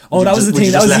though? oh, that was the Would you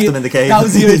thing. just That was left the, them in the cave. That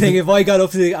was the other thing. If I got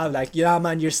up to the, I'm like, yeah,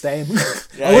 man, you're staying.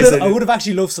 Yeah, I exactly. would have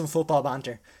actually loved some football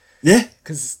banter. Yeah.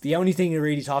 Because the only thing they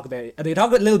really talk about, they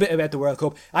talk a little bit about the World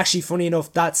Cup. Actually, funny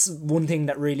enough, that's one thing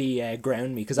that really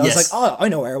ground me. Because I was Yes. like, oh, I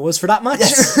know where I was for that match.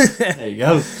 Yes. There you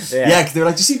go. Yeah, because they were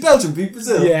like, "Do you see Belgium beat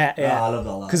Brazil?" yeah. Oh, I loved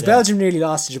all that. Because yeah. Belgium nearly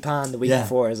lost to Japan the week Yeah.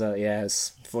 before. So yeah,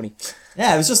 it's funny.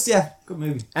 Yeah, it was just good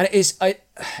movie. And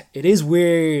it is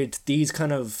weird, these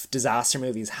kind of disaster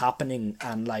movies happening,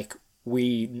 and like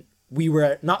we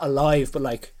were not alive, but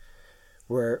like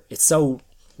it's so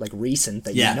like recent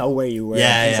that Yeah. you know where you were,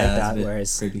 Yeah, and things yeah, like that's a that. bit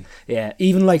Whereas creepy. yeah,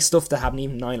 even like stuff that happened,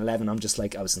 even 9/11, I'm just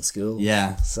like, I was in school.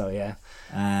 Yeah. So yeah.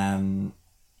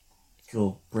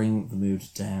 Cool. Bring the mood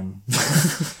down.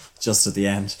 Just at the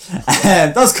end.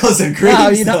 Those cousin creeps. No,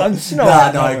 you know, though. I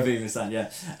I completely understand.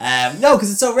 Yeah. No, because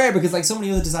it's so rare. Because like so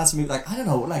many other disaster movies, like I don't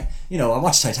know, like I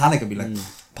watched Titanic and be like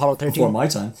Apollo before 13. my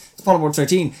time. It's Apollo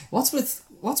 13. What's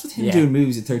with him Yeah. doing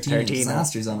movies at 13 13,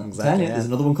 disasters on it? exactly, Tell you, yeah. there's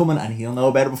another one coming, and he'll know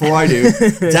about it before I do.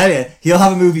 Tell you, he'll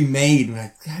have a movie made. And we're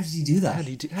like, how did he do that? How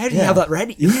do you have that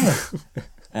ready?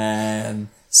 Yeah.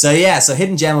 So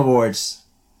Hidden Gem Awards.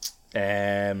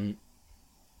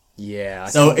 Yeah.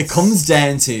 So it comes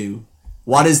down to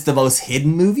what is the most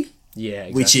hidden movie? Yeah,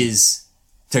 exactly. Which is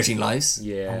 13 Lives.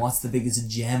 Yeah. And what's the biggest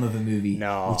gem of a movie?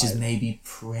 No, Which is maybe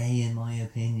Prey, in my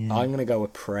opinion. I'm gonna go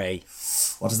with Prey.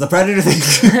 What does the Predator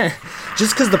think?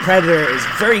 Just because the Predator is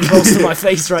very close to my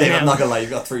face right Dave, now. I'm not gonna lie, you've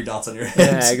got 3 dots on your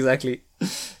head. Yeah, exactly.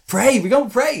 Prey, we're going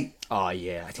Prey. Oh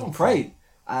yeah, I think Prey.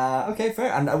 Okay,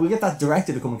 fair. And we'll get that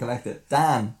director to come and collect it.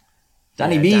 Danny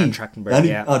Yeah, B. Dan Trachtenberg,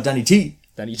 yeah. Oh, Danny T.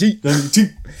 Danny T. Danny T.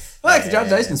 Well,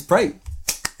 congratulations, Prey.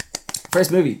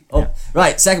 First movie. Oh,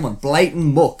 right. Second one,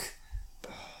 Blatant Muck.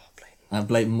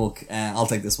 Blatant Muck. I'll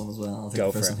take this one as well. I'll take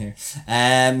Go the first for one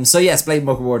here. So yes, Blatant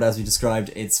Muck Award, as we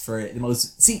described, it's for the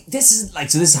most. See, this is like,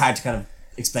 so this is hard to kind of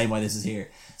explain why this is here.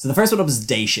 So the first one up is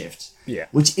Day Shift. Yeah.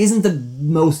 Which isn't the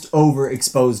most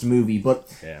overexposed movie, but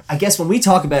Yeah. I guess when we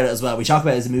talk about it as well, we talk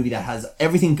about it as a movie that has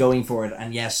everything going for it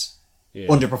and yet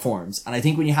underperforms. And I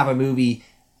think when you have a movie,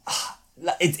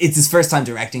 it's his first time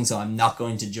directing, so I'm not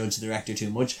going to judge the director too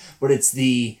much, but it's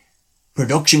the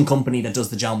production company that does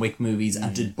the John Wick movies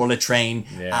and did Bullet Train,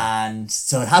 and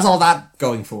so it has all that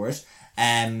going for it.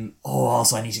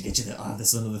 Also I need to get you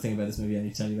this is another thing about this movie I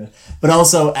need to tell you about. But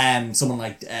also someone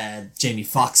like Jamie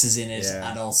Foxx is in it,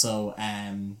 and also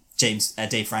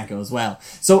Dave Franco as well.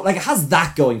 So like it has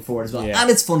that going for it as well, and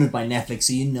it's funded by Netflix,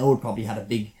 so you know it probably had a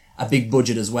big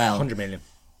budget as well. 100 million.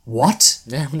 What?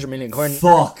 Yeah, 100 million.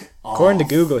 According to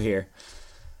Google here.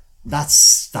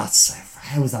 That's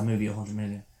how is that movie 100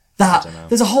 million?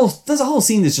 There's a whole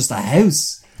scene that's just a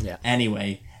house. Yeah.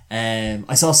 Anyway,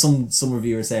 I saw some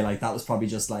reviewers say like that was probably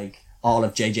just like all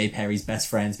of JJ Perry's best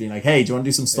friends being like, "Hey, do you want to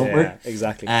do some stunt work?"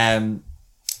 Exactly.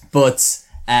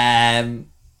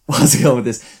 What's it going with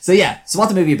this? So what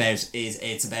the movie about is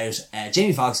it's about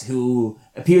Jamie Foxx, who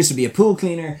appears to be a pool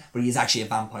cleaner, but he's actually a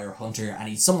vampire hunter, and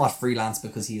he's somewhat freelance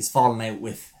because he has fallen out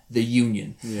with the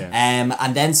Union. Yeah.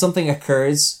 And then something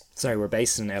occurs. Sorry, we're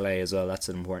based in LA as well. That's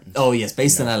important. Oh yes,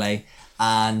 based in LA.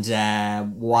 And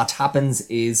what happens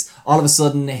is all of a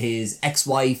sudden his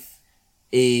ex-wife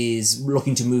is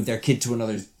looking to move their kid to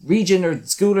another region or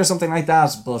school or something like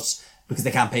that, but because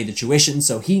they can't pay the tuition,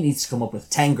 so he needs to come up with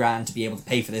 10 grand to be able to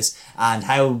pay for this. And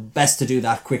how best to do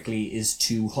that quickly is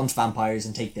to hunt vampires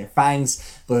and take their fangs,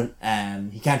 but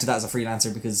he can't do that as a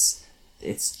freelancer because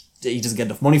he doesn't get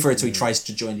enough money for it, so he tries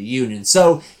to join the Union.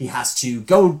 So he has to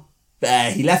go.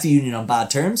 He left the Union on bad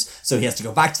terms, so he has to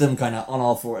go back to them kind of on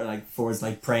all fours,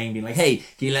 like praying, being like, "Hey,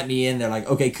 can you let me in?" They're like,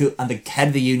 "Okay, cool." And the head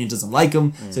of the Union doesn't like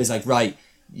him, so he's like, "Right,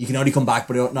 you can only come back,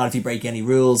 but not if you break any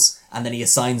rules." And then he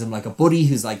assigns him like a buddy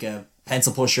who's like a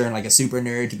pencil pusher and like a super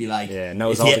nerd to be like,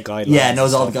 knows all the guidelines.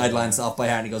 knows all the guidelines off by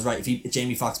heart. And he goes, "Right, if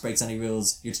Jamie Foxx breaks any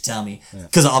rules, you're to tell me,"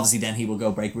 because obviously then he will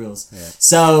go break rules. Yeah.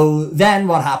 So then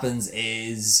what happens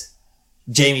is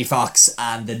Jamie Foxx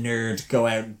and the nerd go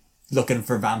out looking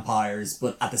for vampires,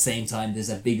 but at the same time there's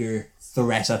a bigger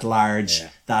threat at large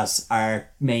that our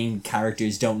main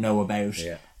characters don't know about,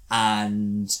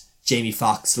 and Jamie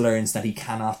Foxx learns that he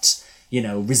cannot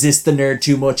resist the nerd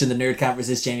too much, and the nerd can't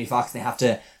resist Jamie Foxx. They have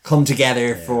to come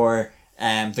together for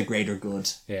the greater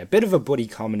good. A bit of a buddy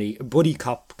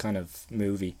cop kind of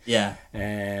movie.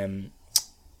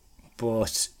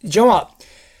 But you know what,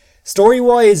 story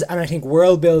wise, and I think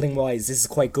world building wise, this is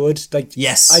quite good. Like,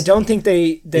 yes, I don't think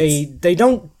they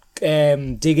don't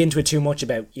dig into it too much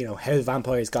about how the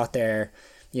vampires got there.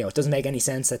 It doesn't make any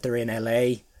sense that they're in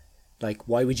LA. Like,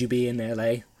 why would you be in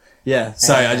LA? Yeah,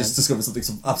 sorry, I just discovered something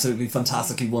absolutely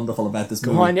fantastically wonderful about this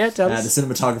movie. Go on, tell us. The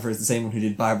cinematographer is the same one who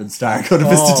did Barb and Star. Go to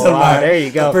Mr. Del Mar. There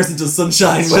you go. That person does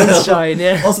Sunshine. Sunshine,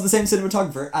 yeah. Also the same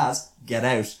cinematographer as Get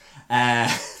Out.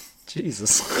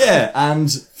 Jesus. Yeah,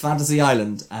 and Fantasy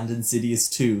Island and Insidious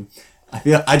 2.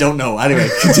 I don't know. Anyway,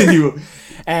 continue.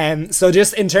 So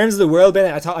just in terms of the world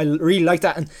building, I really like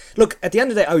that. And look, at the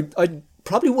end of the day, I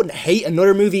probably wouldn't hate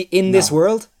another movie in this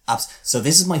world. So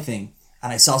this is my thing.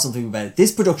 And I saw something about it.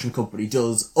 This production company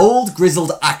does old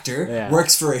grizzled actor,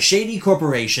 works for a shady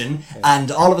corporation, and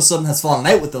all of a sudden has fallen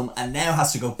out with them, and now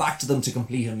has to go back to them to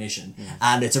complete a mission.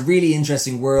 And it's a really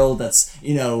interesting world that's,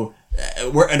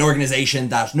 we're an organization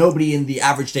that nobody in the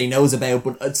average day knows about,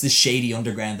 but it's this shady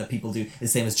underground that people do. It's the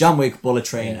same as John Wick, Bullet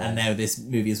Train, and now this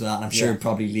movie as well. And I'm sure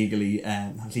probably not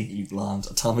Legally Blonde,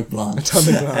 Atomic Blonde.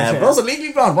 But also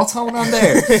Legally Blonde. What's going on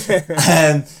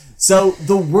there? So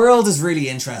the world is really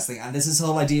interesting, and this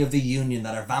whole idea of the Union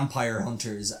that are vampire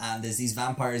hunters, and there's these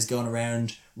vampires going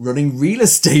around running real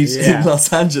estate in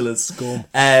Los Angeles. Scum.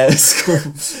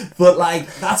 But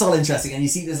like, that's all interesting, and you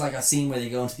see there's like a scene where they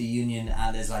go into the Union,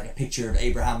 and there's like a picture of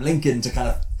Abraham Lincoln to kind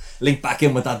of link back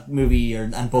in with that movie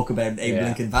and book about Abraham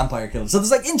Lincoln vampire killer. So there's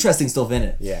like interesting stuff in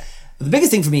it. Yeah. But the biggest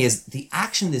thing for me is the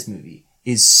action in this movie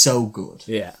is so good.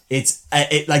 Yeah. It's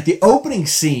like the opening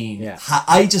scene. Yeah.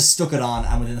 I just stuck it on,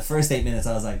 and within the first 8 minutes,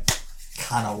 I was like,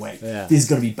 cannot wait. Yeah. This is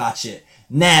gonna be batshit.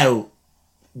 Now,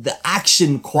 the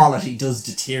action quality does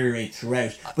deteriorate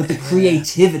throughout, but the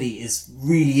creativity is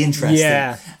really interesting.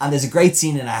 Yeah. And there's a great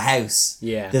scene in a house.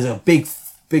 Yeah. There's a big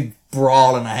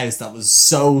brawl in a house that was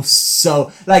so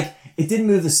like, it didn't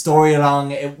move the story along.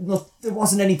 There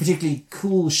wasn't any particularly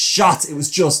cool shots. It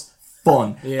was just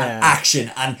fun and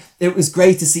action, and it was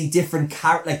great to see different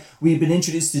characters. Like,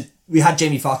 we had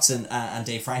Jamie Foxx and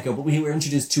Dave Franco, but we were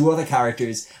introduced to other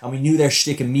characters, and we knew their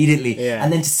shtick immediately. Yeah.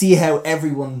 And then to see how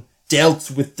everyone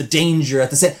dealt with the danger at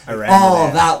the set,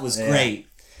 Around that was great.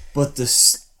 But the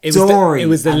It story,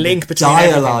 was the link between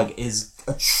dialogue everything. is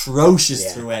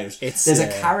atrocious throughout. There's a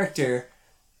character,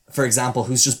 for example,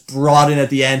 who's just brought in at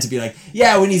the end to be like,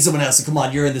 yeah, we need someone else, so come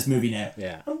on, you're in this movie now.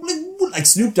 Yeah. I'm like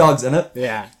Snoop Dogg's in it.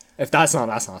 Yeah. If that's not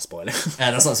a spoiler.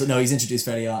 That's not, so no, he's introduced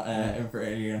fairly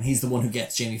earlier, and he's the one who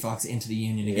gets Jamie Foxx into the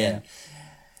Union again.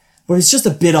 But it's just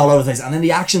a bit all over the place. And then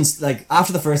the actions, like,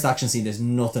 after the first action scene, there's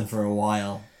nothing for a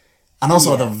while. And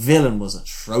also, the villain was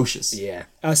atrocious. Yeah.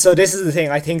 So this is the thing.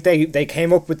 I think they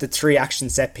came up with the 3 action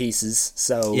set pieces.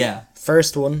 So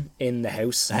first one in the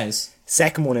house. The house.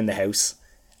 Second one in the house.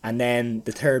 And then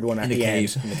the third one at the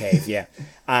end. In the cave, yeah.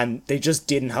 And they just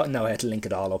didn't know how to link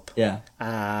it all up. Yeah.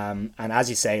 And as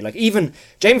you say, like, even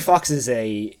Jamie Foxx is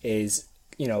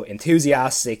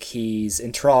enthusiastic, he's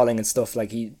enthralling and stuff.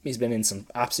 Like, he's been in some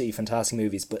absolutely fantastic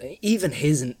movies, but even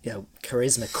his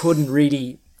charisma couldn't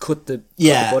really cut the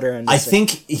butter. And I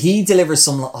think he delivers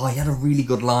some. He had a really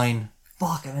good line.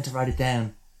 Fuck, I meant to write it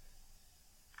down.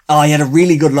 He had a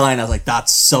really good line. I was like,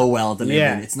 that's so well delivered.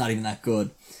 Yeah. It's not even that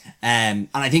good. And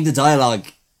I think the dialogue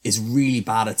is really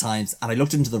bad at times. And I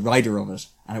looked into the writer of it,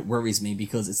 and it worries me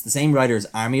because it's the same writer as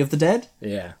Army of the Dead,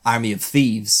 Army of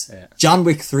Thieves, John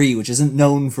Wick 3, which isn't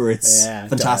known for its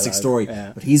fantastic story,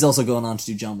 but he's also going on to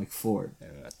do John Wick 4.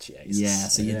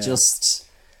 So you just...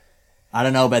 I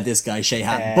don't know about this guy, Shay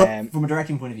Hatton, but from a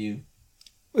directing point of view...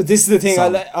 This is the thing,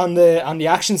 on the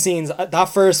action scenes, that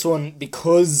first one,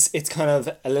 because it's kind of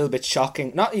a little bit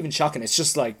shocking, not even shocking, it's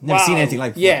just like, never seen anything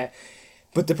like before. Yeah,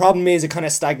 but the problem is it kind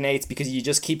of stagnates because you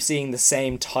just keep seeing the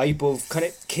same type of kind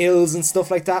of kills and stuff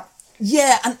like that.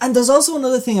 Yeah, and there's also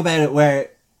another thing about it where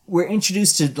we're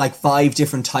introduced to like 5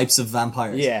 different types of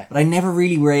vampires. Yeah. But I never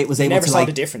really was able never to saw like...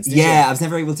 the difference, did Yeah, you? I was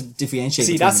never able to differentiate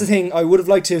See, between that's them. the thing I would have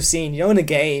liked to have seen. You know, in a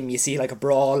game, you see like a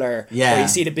brawler, or you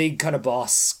see the big kind of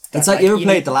boss. It's like, you ever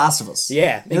played The Last of Us?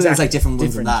 Yeah, exactly. There's like different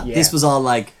ones than that. Yeah. This was all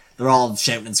like, they're all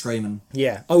shouting and screaming.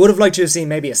 Yeah, I would have liked to have seen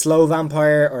maybe a slow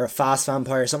vampire or a fast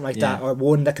vampire or something like that, or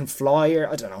one that can fly, or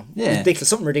I don't know,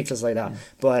 something ridiculous like that.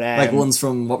 But like ones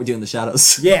from What We Do in the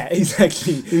Shadows. Yeah,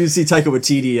 exactly. You see Taika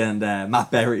Waititi and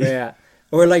Matt Berry. Yeah.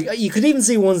 Or like, you could even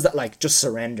see ones that like just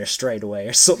surrender straight away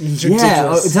or something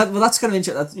ridiculous. Yeah, that's kind of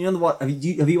interesting. You know what? Have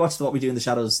you watched the What We Do in the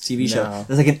Shadows TV show? No.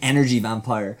 There's like an energy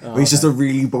vampire where he's just a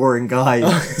really boring guy.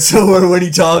 So when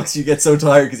he talks, you get so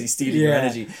tired because he's stealing your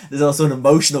energy. There's also an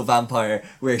emotional vampire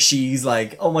where she's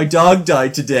like, "Oh, my dog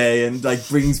died today," and like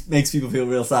makes people feel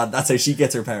real sad. That's how she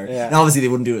gets her power. Yeah. Now, obviously, they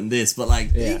wouldn't do it in this, but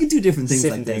like you can do different things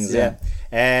like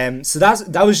this. So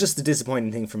that was just the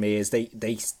disappointing thing for me is they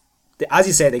as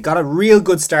you say, they got a real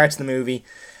good start to the movie,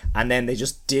 and then they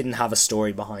just didn't have a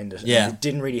story behind it. Yeah. They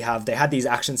didn't really have... They had these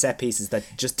action set pieces that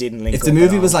just didn't link If up the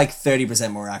movie at was all. like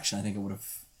 30% more action, I think I would have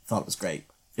thought it was great.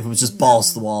 If it was just balls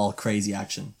to the wall, crazy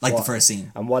action, like the first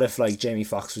scene. And what if like Jamie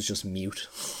Foxx was just mute?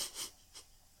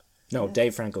 No,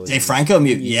 Dave Franco. Dave Franco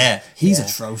mute, he's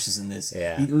atrocious in this.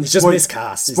 Yeah, he's just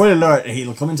miscast. Spoiler alert: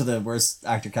 he'll come into the worst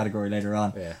actor category later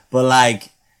on. Yeah. But like,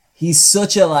 he's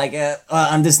such a like,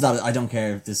 and this is not. I don't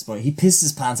care if this spoil. He pisses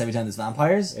his pants every time there's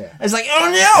vampires. Yeah. It's like,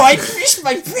 oh no, I finished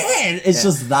my pen. It's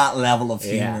just that level of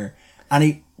humor,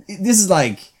 and this is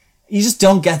like. You just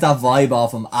don't get that vibe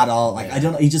off him at all. Like, I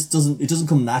don't know, he just doesn't, it doesn't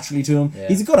come naturally to him. Yeah.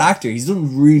 He's a good actor. He's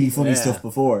done really funny stuff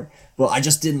before. But I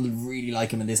just didn't really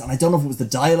like him in this. And I don't know if it was the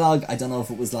dialogue. I don't know if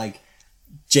it was like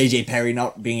JJ Perry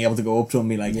not being able to go up to him and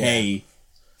be like, hey,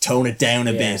 tone it down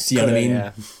a bit. You know what I mean?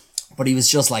 Yeah. But he was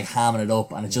just like hamming it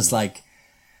up. And it's just like,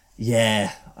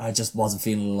 I just wasn't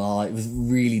feeling it at all. It was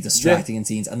really distracting in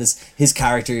scenes. And his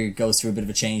character goes through a bit of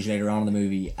a change later on in the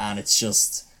movie. And it's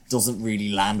just... doesn't really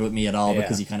land with me at all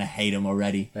because you kind of hate him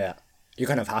already. Yeah, you're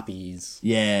kind of happy he's...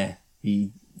 Yeah.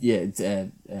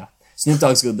 Snoop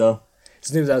Dogg's good though.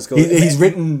 Snoop Dogg's good. He's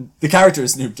written... The character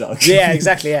is Snoop Dogg. Yeah,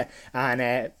 exactly, yeah. And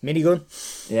minigun.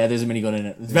 Yeah, there's a minigun in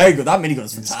it. It's very good. That minigun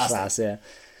is fantastic. Class, yeah.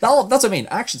 That's what I mean.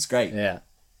 Action's great. Yeah.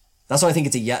 That's why I think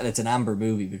it's an amber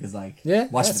movie, because like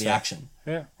watch it for the action.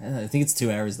 Yeah. I think it's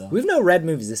 2 hours though. We've no red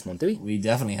movies this month, do we? We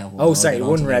definitely have one. Oh, sorry,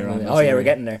 one red movie. Oh yeah, we're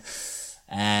getting there.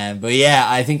 But yeah,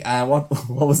 I think what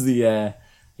was the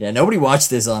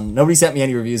nobody sent me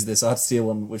any reviews of this, so I have to steal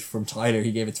one which from Tyler.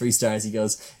 He gave it 3 stars. He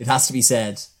goes, "It has to be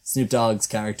said, Snoop Dogg's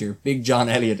character, Big John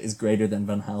Elliott, is greater than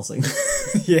Van Helsing."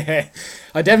 Yeah,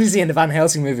 I definitely seen the Van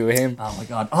Helsing movie with him. Oh my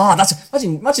god! Oh, that's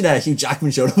imagine Hugh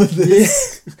Jackman showed up with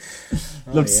this.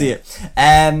 Love to see it.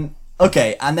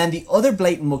 Okay, and then the other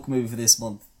blatant muck movie for this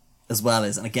month as well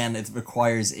is, and again it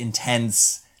requires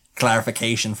intense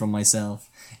clarification from myself,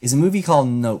 is a movie called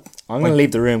Nope. I'm going to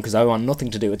leave the room because I want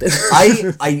nothing to do with this.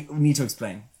 I need to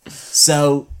explain.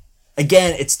 So,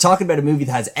 again, it's talking about a movie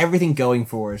that has everything going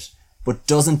for it, but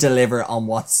doesn't deliver on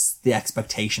what's the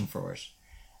expectation for it.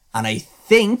 And I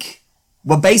think,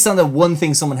 well, based on the one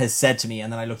thing someone has said to me,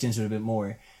 and then I looked into it a bit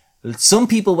more, some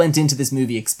people went into this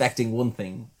movie expecting one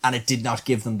thing, and it did not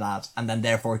give them that, and then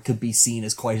therefore it could be seen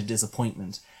as quite a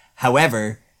disappointment.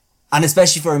 However, and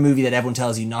especially for a movie that everyone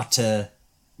tells you not to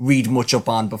read much up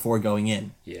on before going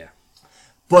in. Yeah.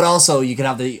 But also, you can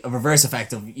have the reverse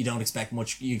effect of you don't expect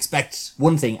much. You expect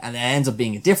one thing, and it ends up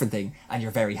being a different thing, and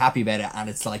you're very happy about it, and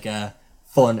it's like a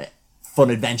fun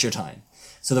adventure time.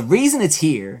 So the reason it's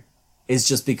here is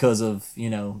just because of,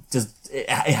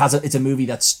 it's a movie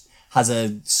that's has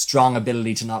a strong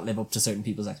ability to not live up to certain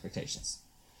people's expectations.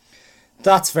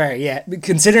 That's fair, yeah.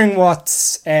 Considering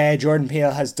what Jordan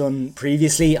Peele has done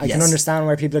previously, I can understand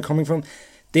where people are coming from.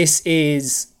 This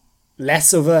is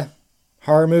less of a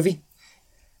horror movie.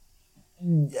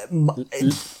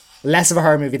 Less of a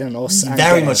horror movie than Us.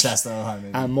 Very much less than a horror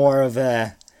movie. And more of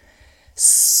a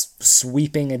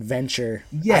sweeping adventure,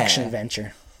 action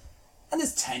adventure. And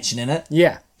there's tension in it.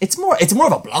 Yeah. It's more of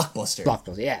a blockbuster.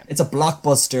 Blockbuster, yeah. It's a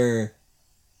blockbuster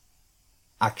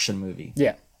action movie.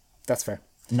 Yeah, that's fair.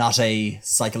 Not a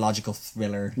psychological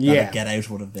thriller that a Get Out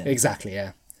would have been. Exactly,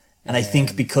 yeah. And I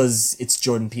think because it's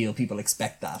Jordan Peele, people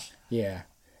expect that. Yeah.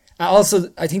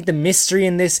 Also, I think the mystery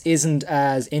in this isn't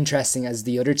as interesting as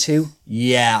the other two.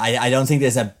 Yeah, I don't think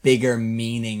there's a bigger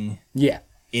meaning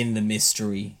in the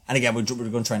mystery. And again, we're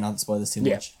going to try not to spoil this too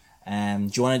much. Do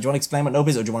you want to explain what Nope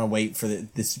is, or do you want to wait for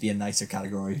this to be a nicer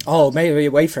category? Oh, maybe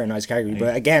wait for a nice category.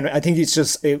 But again, I think it's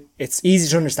just it's easy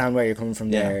to understand where you're coming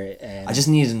from there. I just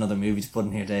need another movie to put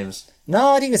in here, David.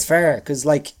 No, I think it's fair because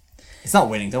it's not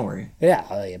winning. Don't worry.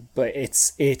 Yeah, but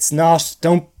it's not.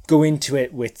 Don't go into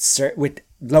it with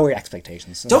lower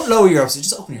expectations. Don't lower your hopes.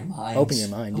 Just open your mind. Open your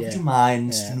mind. Open your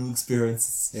mind to new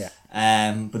experiences. Yeah.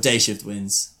 But Day Shift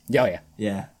wins. Yeah.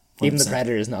 100%. Even the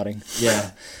Predator is nodding.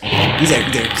 Yeah. He's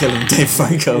out there killing Dave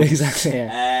Franco. Exactly.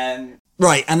 Yeah.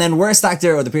 Right, and then Worst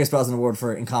Actor, or the Pierce Brosnan Award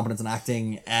for Incompetence in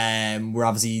Acting. We're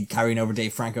obviously carrying over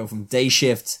Dave Franco from Day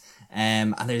Shift.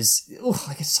 And there's,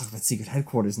 I get to talk about Secret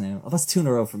Headquarters now. Oh, that's 2 in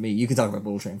a row for me. You can talk about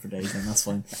Bull Train for days then, that's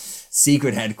fine.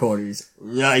 Secret Headquarters.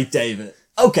 Right, David.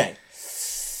 Okay.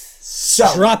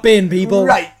 So, drop in, people.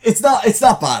 Right. It's not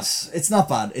bad. It's not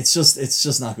bad. It's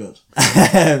just not good.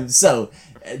 So,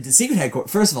 The Secret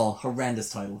Headquarters, first of all, horrendous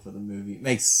title for the movie.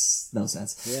 Makes no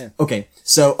sense. Yeah. Okay.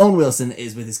 So, Owen Wilson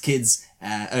is with his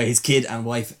kid and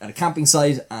wife at a camping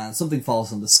site, and something falls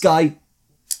from the sky.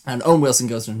 And Owen Wilson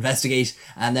goes to investigate,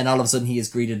 and then all of a sudden he is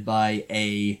greeted by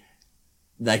a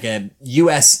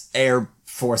US Air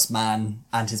Force man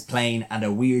and his plane and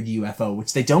a weird UFO,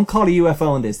 which they don't call a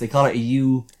UFO in this. They call it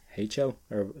a HO?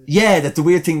 that's the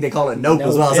weird thing they call it Nope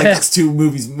as well. It's like, that's 2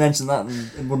 movies mentioned that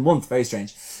in 1 month. Very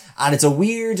strange. And it's a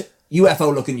weird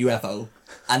UFO looking UFO.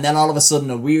 And then all of a sudden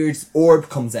a weird orb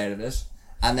comes out of it.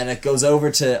 And then it goes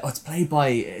over to, it's played by,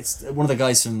 it's one of the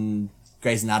guys from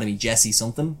Grey's Anatomy, Jesse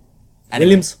something.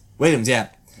 Anyway, Williams, yeah.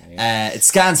 It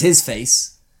scans his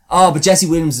face. Oh, but Jesse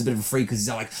Williams is a bit of a freak because he's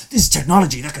all like, this is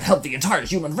technology that could help the entire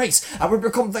human race. And we'll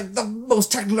become like the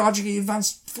most technologically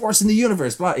advanced force in the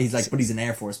universe. Blah. He's like, but he's an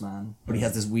Air Force man. But he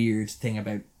has this weird thing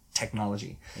about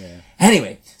technology. Yeah.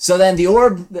 Anyway, so then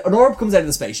an orb comes out of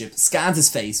the spaceship, scans his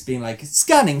face, being like,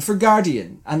 scanning for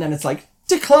Guardian. And then it's like,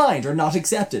 declined or not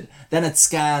accepted. Then it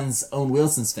scans Owen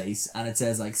Wilson's face and it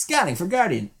says like, scanning for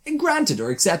Guardian, granted or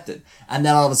accepted. And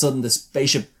then all of a sudden the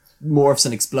spaceship morphs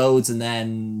and explodes, and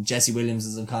then Jesse Williams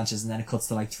is unconscious, and then it cuts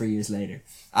to 3 years later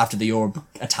after the orb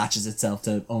attaches itself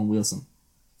to Owen Wilson.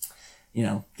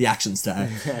 The action star.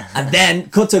 And then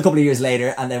cut to a couple of years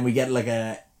later, and then we get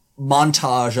a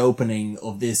montage opening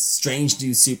of this strange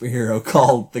new superhero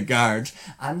called The Guard,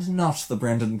 and not the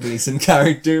Brendan Gleeson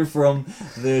character from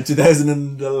the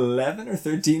 2011 or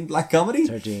 13 black comedy.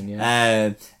 13,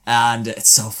 yeah. And it's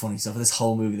so funny. So for this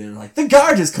whole movie, they're like, The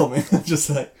Guard is coming. I'm just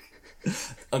like,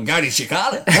 Guardi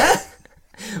Chicale, huh?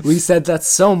 We said that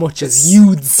so much as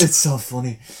youths. It's so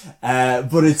funny.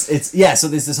 But it's yeah, so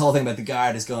there's this whole thing about the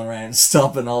guard is going around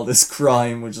stopping all this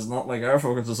crime, which is not like our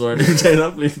fucking society. They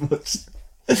don't believe much.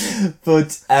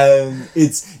 But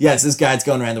it's this guard's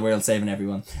going around the world saving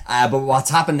everyone. But what's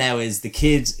happened now is the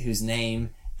kid whose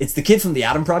name, it's the kid from the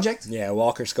Adam Project. Yeah,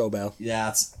 Walker Scobell.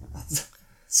 Yeah, that's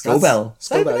Scobell.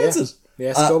 Scobell, yeah.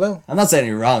 Yeah, Scobell. I'm not saying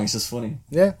you're wrong, it's just funny.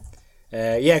 Yeah.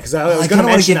 Because I was going to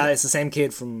mention that it's the same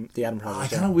kid from the Adam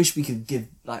Project. I kind of wish we could give,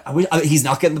 like, he's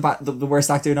not getting the worst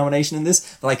actor nomination in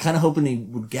this, but I kind of hoping he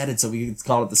would get it so we could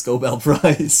call it the Scobell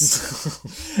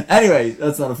Prize. Anyway,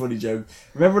 that's not a funny joke.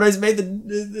 Remember when I made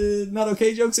the not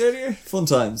okay jokes earlier? Fun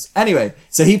times. Anyway,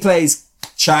 so he plays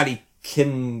Charlie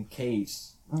Kincaid.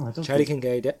 Charlie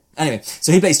Kincaid, yeah. Anyway,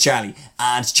 so he plays Charlie,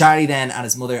 and Charlie then and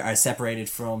his mother are separated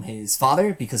from his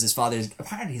father because his father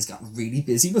apparently has gotten really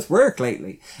busy with work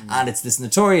lately. And it's this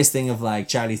notorious thing of like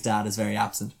Charlie's dad is very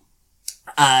absent.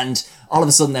 And all of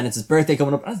a sudden then it's his birthday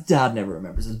coming up, and his dad never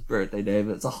remembers his birthday,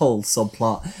 David. It's a whole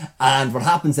subplot. And what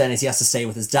happens then is he has to stay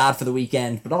with his dad for the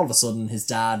weekend, but all of a sudden his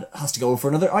dad has to go for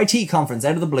another IT conference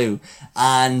out of the blue.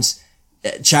 And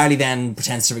Charlie then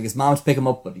pretends to ring his mom to pick him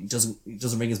up, but he doesn't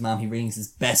ring his mom. He rings his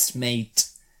best mate,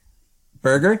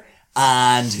 Burger,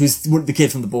 and who's the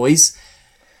kid from The Boys.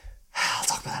 I'll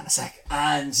talk about that in a sec.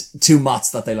 And two mots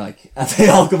that they like. And they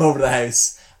all come over to the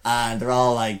house, and they're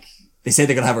all like, they say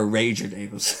they're going to have a rager,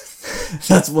 David.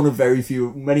 That's one of very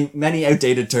few, many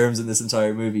outdated terms in this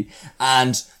entire movie.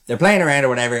 And they're playing around or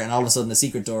whatever, and all of a sudden the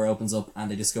secret door opens up,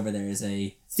 and they discover there is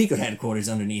a secret headquarters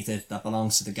underneath it that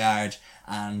belongs to the guard.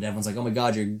 And everyone's like, oh my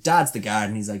god, your dad's the guard.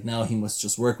 And he's like, no, he must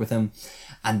just work with him.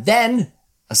 And then,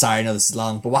 sorry, I know this is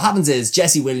long, but what happens is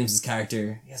Jesse Williams'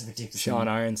 character, he has a ridiculous Sean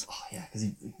name. Irons. Oh yeah, because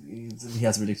he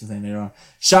has a ridiculous name later on.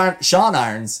 Sean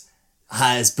Irons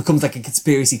becomes like a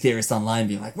conspiracy theorist online,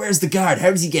 being like, where's the guard?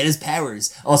 How does he get his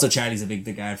powers? Also, Charlie's a big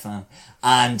The Guard fan.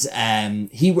 And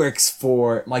he works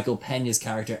for Michael Pena's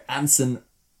character, Ansel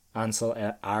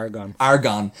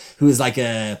Argon, who is like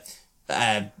a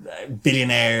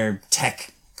billionaire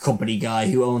tech company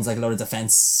guy who owns like a lot of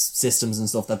defense systems and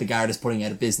stuff that the Guard is putting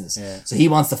out of business. Yeah. So he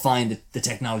wants to find the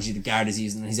technology the Guard is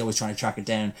using, and he's always trying to track it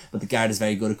down, but the Guard is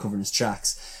very good at covering his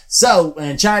tracks. So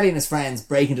when Charlie and his friends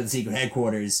break into the secret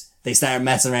headquarters, they start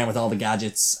messing around with all the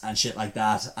gadgets and shit like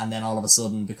that, and then all of a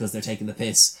sudden, because they're taking the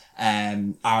piss,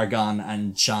 Argon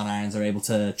and Sean Irons are able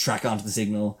to track onto the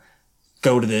signal,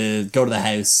 go to the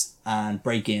house and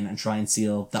break in and try and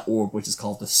seal that orb, which is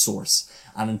called the Source.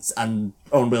 And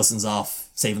Owen Wilson's off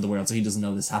saving the world, so he doesn't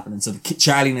know this happening. So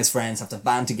Charlie and his friends have to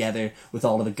band together with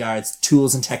all of the guards,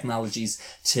 tools and technologies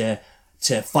to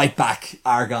fight back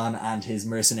Argon and his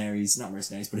not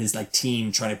mercenaries, but his like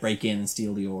team trying to break in and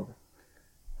steal the orb.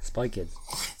 Spy Kids.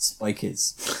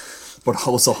 But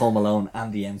also Home Alone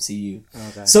and the MCU.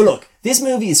 Okay. So look, this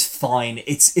movie is fine.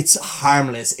 It's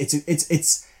harmless.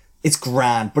 It's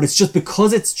grand, but it's just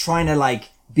because it's trying to like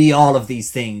be all of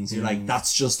these things. You're like,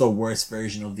 that's just the worst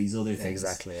version of these other things.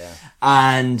 Exactly, yeah.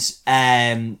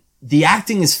 And the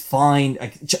acting is fine.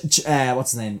 Like,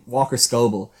 what's his name? Walker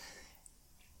Scobell.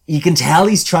 You can tell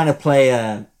he's trying to play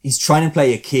a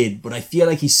kid, but I feel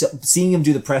like seeing him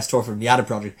do the press tour from the Adam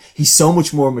Project, he's so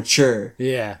much more mature.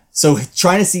 Yeah. So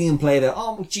trying to see him play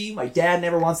my dad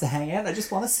never wants to hang out. I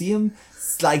just want to see him,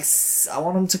 like, I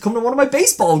want him to come to one of my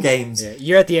baseball games. Yeah.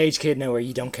 You're at the age, kid, now where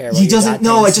you don't care what he doesn't.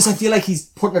 No, thinks. I feel like he's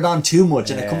putting it on too much,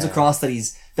 and it comes across that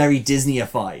he's very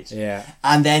Disneyified. Yeah.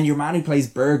 And then your man who plays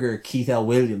Burger, Keith L.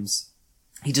 Williams,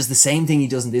 he does the same thing he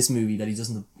does in this movie that he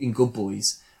does in Good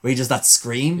Boys, where he does that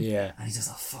scream. Yeah. And he does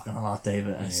that fucking a lot,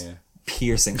 David. And it's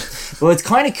piercing. But it's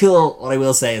kind of cool, what I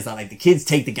will say, is that like the kids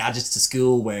take the gadgets to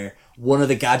school, where one of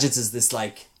the gadgets is this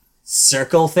like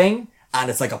circle thing, and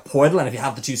it's like a portal, and if you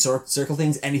have the two circle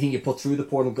things, anything you put through the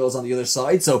portal goes on the other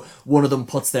side. So one of them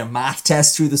puts their math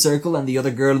test through the circle, and the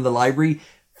other girl in the library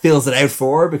fills it out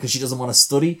for her because she doesn't want to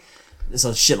study.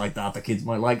 So shit like that kids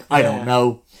might like. I don't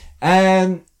know.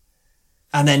 And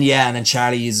then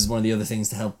Charlie uses one of the other things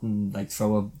to help him like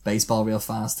throw a baseball real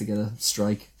fast to get a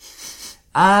strike.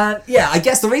 And I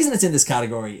guess the reason it's in this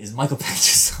category is Michael Pena is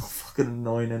so fucking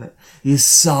annoying in it. He's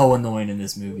so annoying in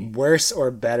this movie. Worse or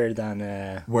better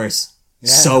than Worse. Yeah.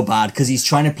 So bad, because he's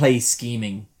trying to play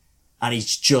scheming, and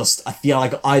he's just, I feel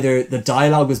like either the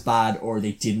dialogue was bad or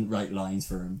they didn't write lines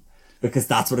for him, because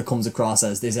that's what it comes across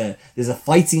as. There's a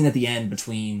fight scene at the end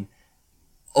between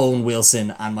Owen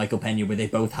Wilson and Michael Pena where they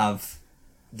both have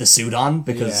the suit on,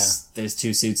 because there's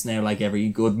two suits now, like every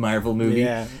good Marvel movie.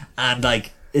 Yeah. And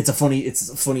like it's a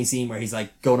funny scene where he's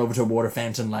like going over to a water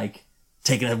fountain, like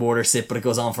taking a water sip, but it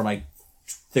goes on for like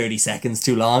 30 seconds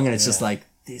too long, and it's just like,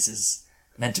 this is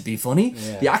meant to be funny.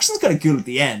 Yeah. The action's kind of cool at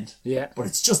the end. Yeah. But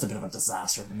it's just a bit of a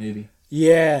disaster of a movie.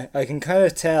 Yeah, I can kind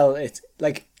of tell it's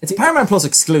like It's a Paramount Plus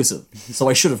exclusive, so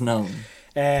I should have known.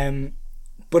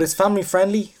 But it's family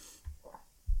friendly.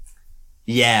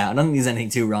 Yeah, I don't think there's anything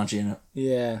too raunchy in it.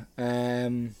 Yeah.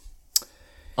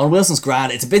 Owen Wilson's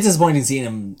grand. It's a bit disappointing seeing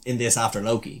him in this after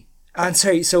Loki. And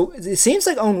sorry, so it seems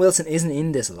like Owen Wilson isn't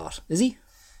in this a lot, is he?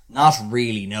 Not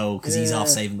really, no, because he's Yeah. off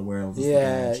saving the world. as the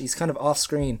Yeah, guard. he's kind of off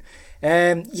screen.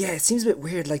 Yeah, it seems a bit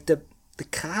weird. Like the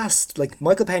cast, like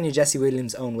Michael Pena, Jesse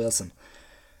Williams, Owen Wilson.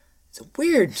 It's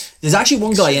weird. There's actually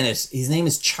one guy in it. His name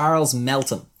is Charles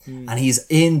Melton. And he's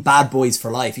in Bad Boys for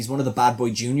Life. He's one of the Bad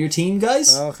Boy Junior team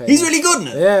guys. Okay. He's really good in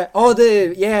it. Yeah. Oh,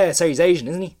 sorry, he's Asian,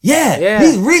 isn't he? Yeah, Yeah.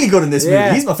 he's really good in this movie.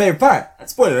 Yeah. He's my favourite part. And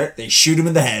spoiler alert, they shoot him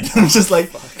in the head. I'm just like,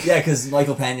 yeah, because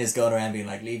Michael Pena's going around being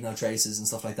like, leave no traces and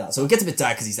stuff like that. So it gets a bit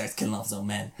dark because he starts killing off his own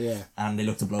men. Yeah. And they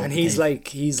look to blow up And the he's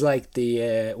cave. like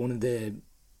the one of the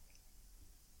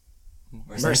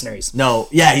mercenaries. No,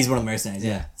 yeah, he's one of the mercenaries,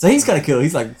 yeah. So he's kind of cool.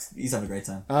 He's having a great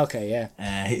time. Okay, yeah.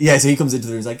 Yeah, so he comes into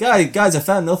the room, he's like, guys, I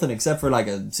found nothing except for like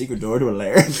a secret door to a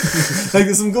lair. Like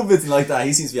there's some good bits like that.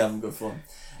 He seems to be having good fun.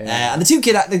 Yeah. And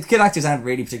the kid actors aren't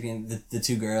really particularly the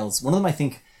two girls. One of them, I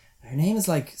think, her name is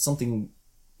like something,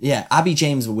 yeah, Abby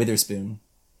James Witherspoon.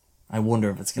 I wonder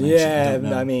if it's connection. I Yeah, don't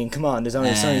know. I mean, come on, there's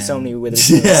only so many with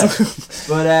Yeah,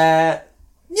 but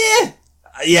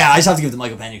yeah, I just have to give it to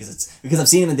Michael Pena because I've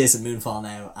seen him in this and Moonfall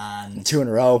now and two in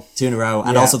a row.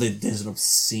 and Yeah. also there's an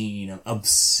obscene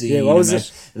Yeah, what was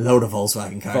amount- load of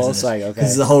Volkswagen cars. Volkswagen, in it. okay.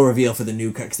 This is the whole reveal for the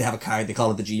new car because they have a car. They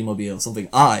call it the G-Mobile, something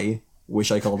I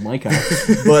wish I called my car,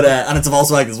 but and it's a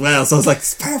Volkswagen as well. So it's like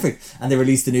it's perfect. And they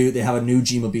released they have a new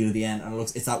G-Mobile at the end, and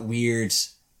it's that weird.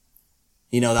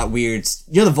 The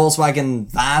Volkswagen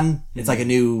van? It's like a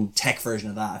new tech version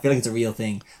of that. I feel like it's a real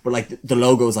thing. But like the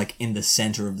logo is like in the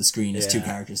center of the screen as two Yeah.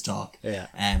 characters talk. Yeah.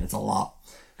 It's a lot.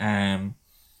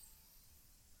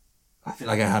 I feel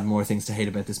like I had more things to hate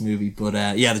about this movie, but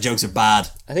yeah, the jokes are bad.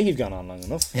 I think you've gone on long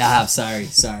enough. Yeah, I have. Sorry.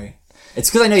 It's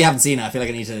because I know you haven't seen it. I feel like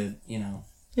I need to,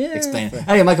 Yeah, explain it. fair.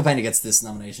 Anyway, Michael Pena gets this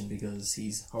nomination because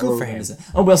he's Good for him.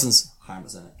 Oh, Wilson's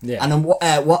harmless in it. Yeah. And then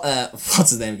what's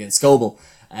his name again? Scoble.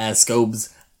 Scobes.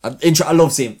 I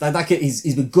love seeing him. That kid.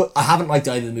 He's been good. I haven't liked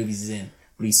either of the movies he's in,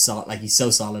 but he's so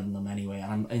solid in them anyway.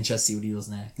 And I'm interested to see what he does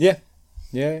now. Yeah.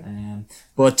 Yeah.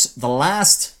 But the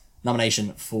last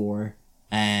nomination for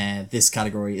this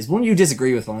category is one you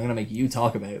disagree with, but I'm going to make you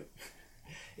talk about.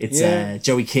 It's Yeah.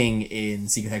 Joey King in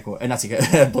Secret Headquarters. Not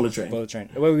Secret Bullet Train. Bullet Train.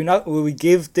 Will we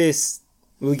give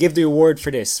the award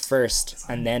for this first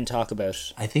and then talk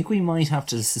about I think we might have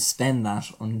to suspend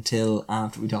that until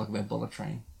after we talk about Bullet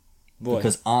Train. boy?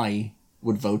 Because I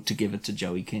would vote to give it to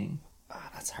Joey King.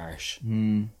 That's harsh.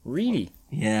 Really?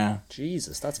 Yeah.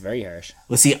 Jesus, that's very harsh.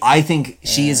 Well, see, I think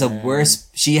she is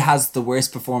she has the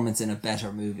worst performance in a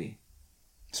better movie.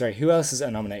 Sorry, who else is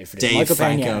nominated for this? Dave Michael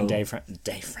Franco. Pena and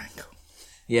Dave Franco.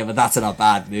 Yeah, but that's not a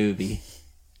bad movie.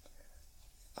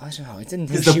 I don't know. I didn't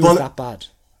think Is the she was bullet- that bad.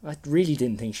 I really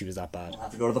didn't think she was that bad. I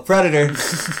have to go to the Predator.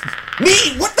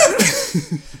 Me? What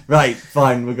the? Right,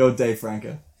 fine. We'll go with Dave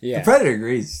Franco. Yeah. The Predator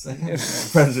agrees.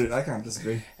 Predator, I can't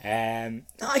disagree. No,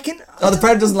 I can. Oh, the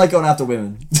Predator doesn't like going after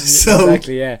women. So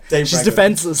Exactly. Yeah. Dave She's Franco.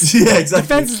 defenseless. Yeah, exactly.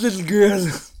 Defenseless little girl.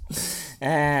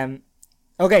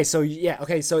 Okay, so yeah.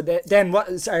 Okay, so then what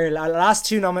is our last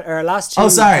two last two? Oh,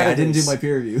 sorry, I didn't do categories. my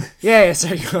peer review. Yeah,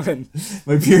 sorry, go on.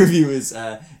 My peer review is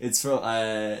it's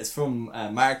from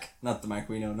Mark, not the Mark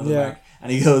we know, another Yeah. Mark,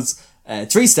 and he goes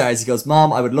 3 stars. He goes,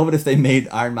 Mom, I would love it if they made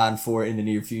Iron Man 4 in the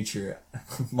near future.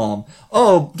 Mom,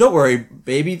 oh, don't worry,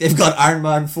 baby, they've got Iron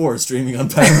Man 4 streaming on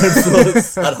Paramount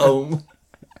Plus at home.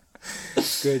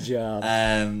 Good job.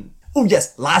 Oh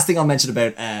yes, last thing I'll mention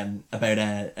about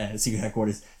Secret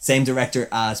Headquarters. Same director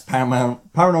as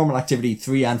Paranormal Activity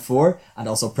 3 and 4, and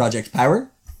also Project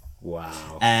Power.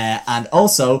 Wow. And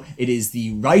also, it is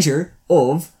the writer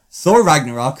of Thor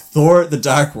Ragnarok, Thor the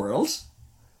Dark World.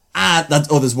 And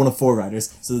there's one of 4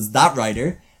 writers. So there's that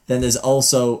writer. Then there's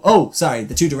also,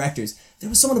 the 2 directors. There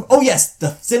was someone,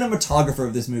 the cinematographer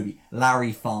of this movie,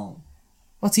 Larry Fong.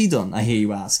 What's he done, I hear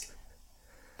you ask?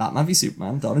 Batman v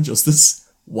Superman, Dawn of Justice,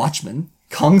 Watchmen,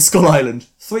 Kong Skull Island,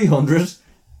 300,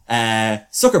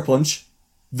 Sucker Punch,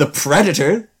 The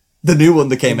Predator, the new one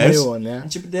that came out, new one, yeah.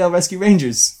 and Chippendale Rescue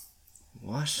Rangers.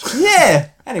 What? Yeah.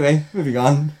 Anyway, moving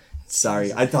on.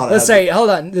 Sorry, I thought. Let's say, hold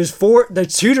on. There's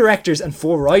 2 directors and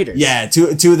 4 writers. Yeah, two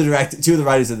of the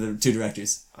writers are the 2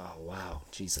 directors. Oh wow,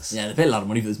 Jesus. Yeah, they paid a lot of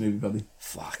money for this movie, probably.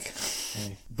 Fuck.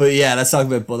 But yeah, let's talk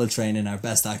about Bullet Train and our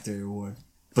Best Actor award.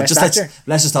 But Best just actor?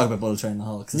 let's just talk about Bullet Train in the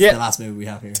Hall because it's Yeah. the last movie we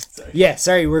have here. Yeah,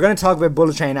 sorry, we're going to talk about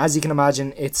Bullet Train. As you can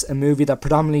imagine, it's a movie that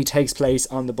predominantly takes place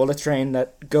on the bullet train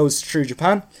that goes through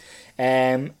Japan.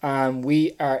 And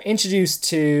we are introduced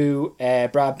to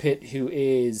Brad Pitt, who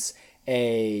is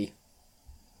a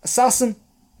assassin.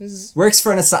 Works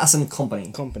for an assassin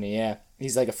company. Yeah.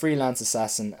 He's like a freelance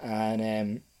assassin,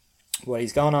 and what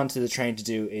he's gone onto the train to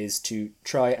do is to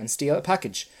try and steal a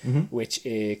package, which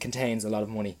contains a lot of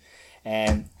money.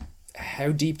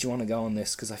 How deep do you want to go on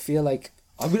this? Because I feel like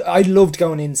I loved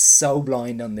going in so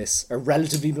blind on this, or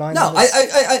relatively blind. No, on this.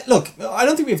 I look. I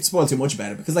don't think we have to spoil too much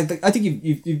about it because like I think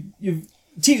you've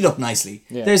teed it up nicely.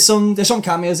 Yeah. There's some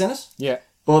cameos in it. Yeah.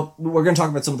 But we're going to talk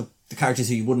about some of the characters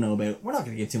who you wouldn't know about. We're not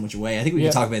going to give too much away. I think we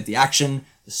can talk about the action,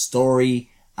 the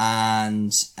story,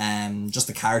 and just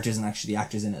the characters and actually the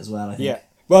actors in it as well. I think. Yeah.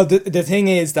 Well, the thing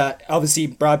is that obviously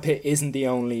Brad Pitt's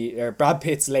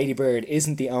Lady Bird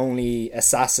isn't the only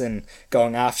assassin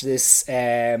going after this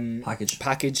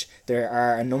package. There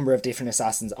are a number of different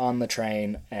assassins on the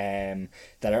train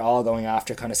that are all going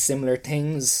after kind of similar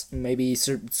things, maybe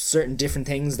certain different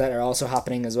things that are also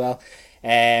happening as well.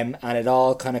 And it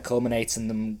all kind of culminates in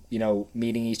them,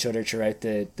 meeting each other throughout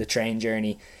the train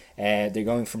journey. They're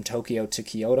going from Tokyo to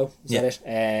Kyoto, is that it?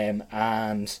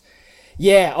 And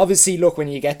yeah, obviously, look, when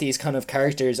you get these kind of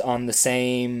characters on the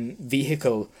same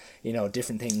vehicle,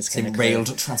 different things can occur.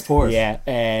 Railed transport. Yeah,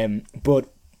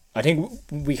 but I think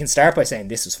we can start by saying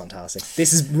this was fantastic.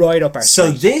 This is right up our So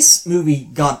street. this movie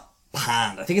got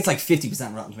panned. I think it's like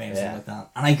 50% Rotten Tomatoes, something like that.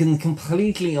 And I can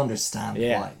completely understand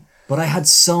why. But I had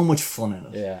so much fun in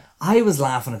it. Yeah. I was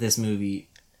laughing at this movie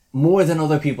more than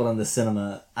other people in the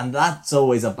cinema, and that's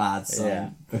always a bad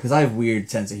sign because I have weird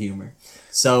sense of humor.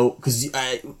 So, because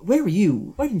where were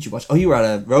you? Why didn't you watch? Oh, you were at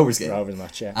a Rovers game. Rovers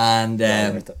match, yeah. And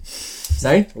Well worth it.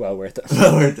 sorry, Well worth it.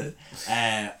 well worth it.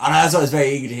 And I was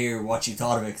very eager to hear what you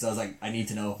thought of it because I was like, I need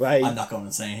to know. Right. I'm not going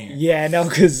insane here. Yeah, no,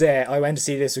 because I went to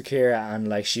see this with Kira, and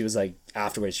like she was like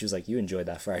afterwards, she was like, "You enjoyed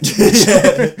that far too much."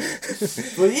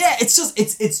 But yeah,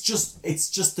 it's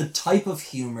just the type of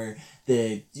humor,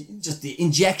 the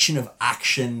injection of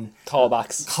action,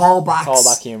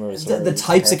 Callback humor is the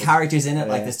types of characters in it.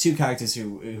 Like there's two characters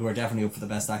who are definitely up for the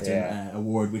best actor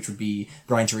award, which would be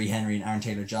Brian Tyree Henry and Aaron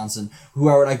Taylor Johnson, who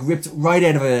are like ripped right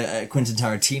out of a Quentin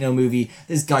Tarantino movie.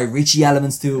 There's Guy Ritchie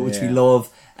elements to it, which we love.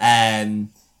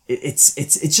 It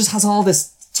just has all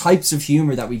this types of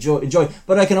humor that we enjoy,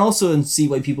 but I can also see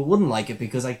why people wouldn't like it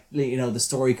because the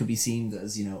story could be seen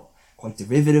as quite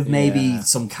derivative. Maybe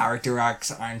some character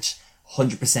arcs aren't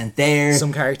 100% there.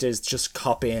 Some characters just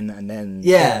cop in and then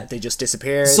they just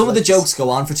disappear. Some of the jokes go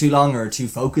on for too long or are too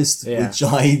focused, which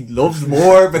I loved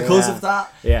more because of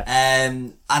that. Yeah.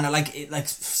 And I like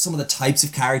some of the types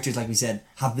of characters, like we said,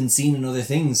 have been seen in other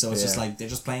things. So it's just like they're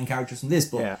just playing characters from this.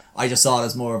 But I just saw it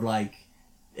as more of like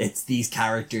it's these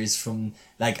characters from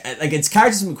like it's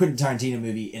characters from a Quentin Tarantino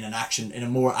movie in a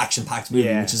more action packed movie,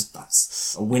 which is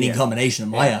that's a winning combination in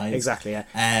my eyes. Exactly. Yeah.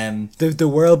 The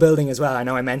world building as well. I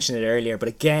know I mentioned it earlier, but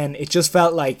again, it just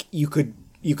felt like you could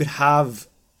have.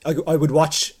 I would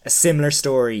watch a similar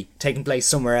story taking place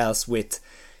somewhere else with,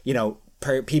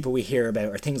 people we hear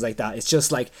about or things like that. It's just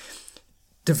like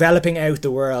developing out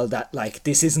the world that like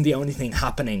this isn't the only thing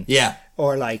happening. Yeah.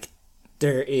 Or like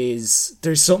there's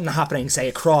something happening, say,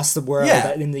 across the world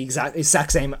that in the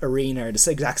exact same arena or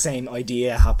the exact same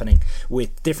idea happening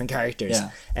with different characters.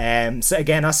 So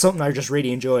again, that's something I just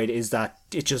really enjoyed, is that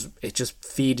it just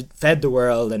fed the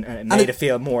world and it made it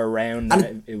feel more round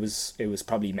than it was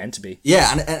probably meant to be.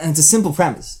 Yeah, and it's a simple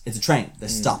premise. It's a train.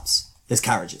 There's stops. There's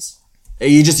carriages.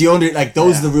 You under like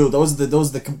those are the rules. Those are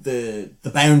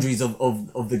the boundaries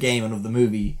of the game and of the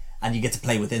movie, and you get to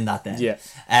play within that then. Yeah.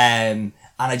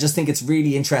 And I just think it's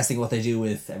really interesting what they do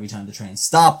with every time the train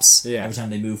stops, every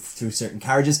time they move through certain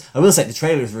carriages. I will say the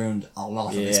trailers ruined a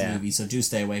lot of this movie, so do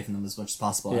stay away from them as much as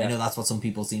possible. I know that's what some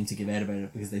people seem to give out about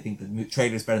it because they think the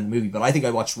trailer's better than the movie, but I think I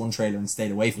watched one trailer and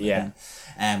stayed away from it then.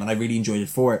 And I really enjoyed it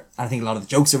for it. And I think a lot of the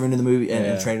jokes are ruined in the movie, in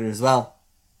the trailer as well.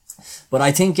 But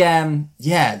I think, the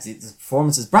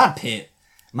performances, Brad Pitt,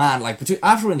 man, like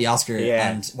after winning the Oscar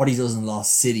and what he does in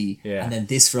Lost City, and then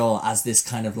this role as this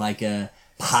kind of like a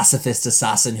pacifist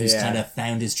assassin who's kind of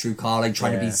found his true calling,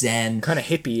 trying to be zen, kind of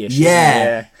hippie-ish.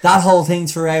 That whole thing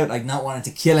throughout, like not wanting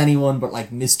to kill anyone, but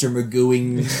like Mr.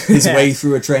 Magooing his way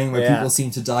through a train where people seem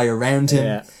to die around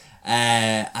him.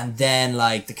 And then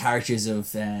like the characters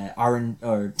of Tangerine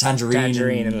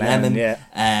and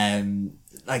Lemon,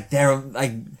 like they're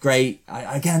like great.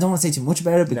 I don't want to say too much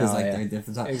about it because they're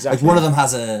different. Exactly. Like one of them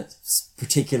has a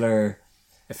particular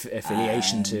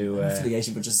affiliation,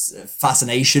 but just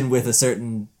fascination with a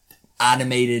certain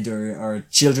animated or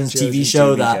children's TV Children's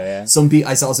show TV that show, yeah.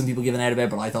 I saw some people giving out about,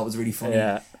 but I thought was really funny.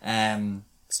 Yeah. Um,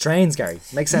 It's trains, Gary.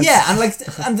 Makes sense. yeah, and like,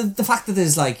 and the fact that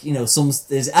there's like, you know,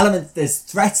 there's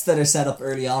threats that are set up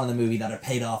early on in the movie that are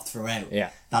paid off throughout.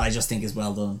 Yeah. That I just think is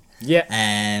well done. Yeah.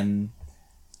 And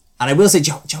I will say,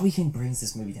 Joey King brings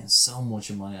this movie down so much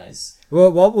in my eyes.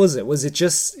 Well, what was it? Was it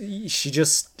just you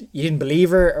didn't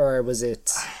believe her, or was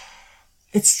it?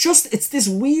 It's this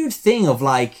weird thing of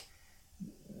like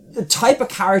the type of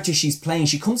character she's playing.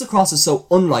 She comes across as so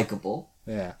unlikable.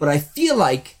 Yeah. But I feel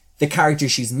like the character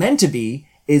she's meant to be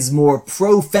is more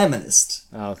pro-feminist.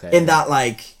 Okay. In that,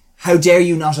 like, how dare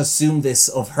you not assume this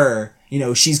of her? You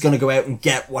know, she's going to go out and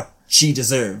get what she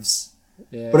deserves.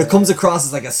 Yeah. But it comes across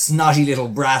as like a snotty little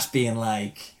brat being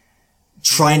like,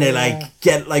 trying to like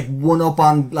get like one up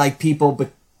on like people.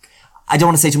 But I don't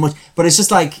want to say too much. But it's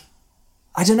just like,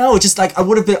 I don't know. It's just like, I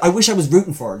wish I was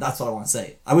rooting for her. That's what I want to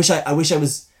say. I wish I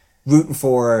was rooting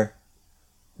for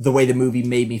the way the movie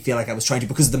made me feel like I was trying to,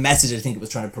 because of the message I think it was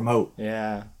trying to promote.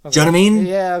 Yeah. Okay. Do you know what I mean?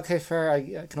 Yeah, okay, fair.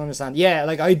 I can understand. Yeah,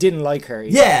 like, I didn't like her.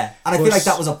 Yeah, and I feel like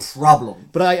that was a problem.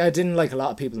 But I didn't like a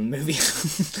lot of people in the movie.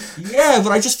 Yeah,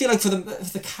 but I just feel like for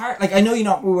the character, like, I know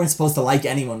we weren't supposed to like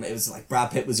anyone. It was like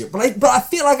Brad Pitt was your, but I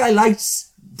feel like I liked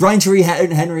Brian Tyree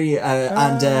Henry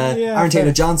and Aaron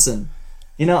Taylor Johnson.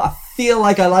 You know, I feel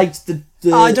like I liked the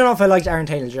I don't know if I liked Aaron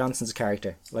Taylor Johnson's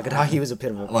character. Like, I thought he was a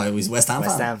bit of a well, he was West Ham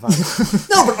fan. fan.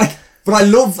 No, but I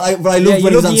loved when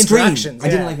he was on screen. I didn't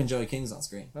yeah. like when Joey King's on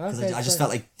screen because Okay, I just fair.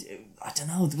 felt like, I don't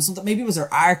know, there was something, maybe it was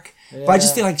her arc, but I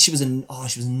just feel like she was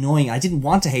annoying. I didn't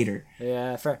want to hate her,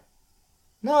 Yeah, fair.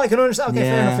 No, I can understand. Okay,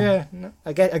 Yeah. fair enough. Yeah, no,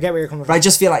 I get where you're coming but from. I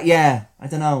just feel like, I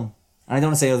don't know, and I don't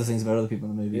want to say other things about other people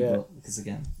in the movie, Yeah. but, because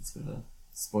again, it's a bit of a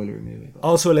spoilery movie. But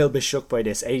Also, a little bit shook by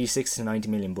this 86 to 90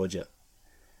 million budget.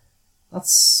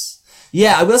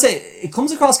 I will say it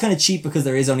comes across kind of cheap because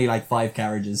there is only like 5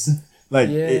 carriages. Like,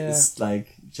 it's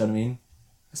like, do you know what I mean?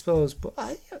 I suppose, but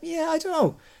I don't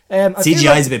know. I feel CGI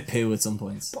like, is a bit poo at some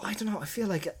points. but I don't know. I feel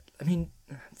like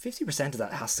 50% of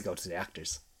that has to go to the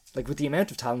actors. Like, with the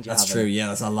amount of talent you have. That's true. Yeah,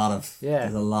 that's a lot of. Yeah.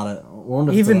 There's a lot of.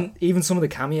 Wonderful. Even some of the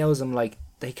cameos, I'm like,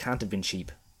 they can't have been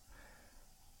cheap.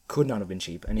 Could not have been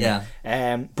cheap. Anyway.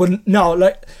 Yeah. But no,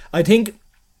 like, I think,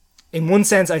 in one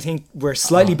sense, I think we're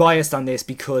slightly biased on this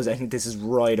because I think this is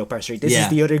right up our street. This is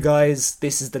the other guys.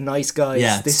 This is the nice guys.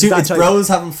 Yeah, This it's type- bros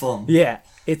having fun. Yeah,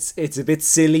 it's a bit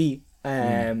silly.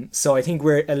 So I think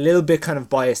we're a little bit kind of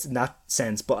biased in that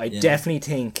sense. But I definitely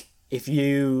think if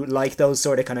you like those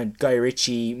sort of kind of Guy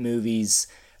Ritchie movies,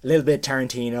 a little bit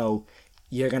Tarantino,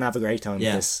 you're gonna have a great time with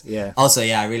this. Yeah. Also,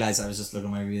 I realised I was just looking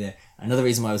at my review there. Another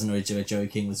reason why I was annoyed with Joey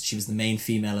King was she was the main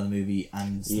female in the movie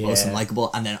and the most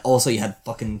unlikable. And then also you had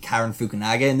fucking Karen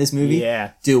Fukunaga in this movie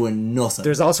doing nothing.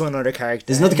 There's also another character.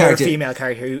 There's another character, female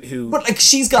character who. But like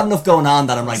she's got enough going on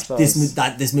that I'm like suppose.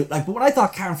 this movie. Like, but when I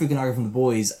thought Karen Fukunaga from The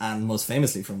Boys and most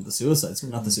famously from the Suicide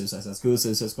Squad, not the Suicide Squad,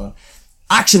 Suicide Squad,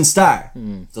 action star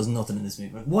does nothing in this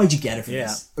movie. Like, why'd you get her for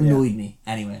this? Annoyed me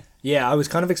anyway. Yeah, I was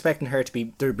kind of expecting her to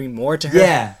be there'd be more to her.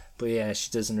 Yeah. But yeah, she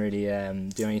doesn't really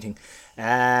do anything.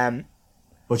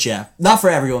 But yeah, not for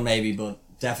everyone maybe, but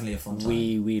definitely a fun time.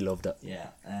 We loved it. Yeah,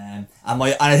 and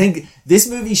I think this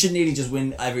movie should nearly just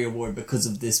win every award because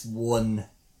of this one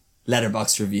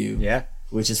Letterboxd review. Yeah,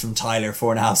 which is from Tyler,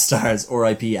 4.5 stars.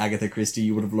 R.I.P. Agatha Christie.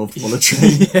 You would have loved Bullet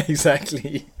Train. Yeah,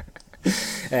 exactly.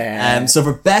 So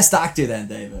for best actor then,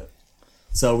 David.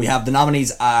 So we have the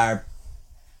nominees are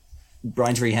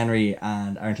Brian Tyree Henry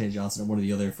and Aaron Taylor Johnson, or one or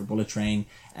the other for Bullet Train.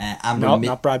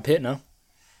 Not Brad Pitt. No.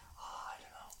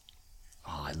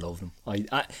 I love them.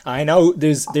 I know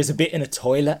there's a bit in a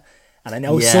toilet, and I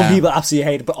know some people absolutely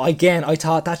hate it, but again, I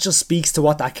thought that just speaks to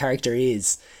what that character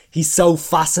is. He's so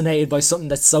fascinated by something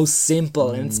that's so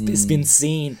simple and it's been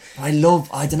seen. I loved.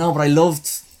 I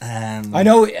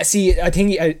know. See, I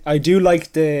think I do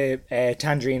like the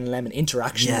tangerine and lemon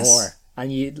interaction more,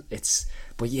 and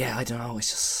but yeah, I don't know. It's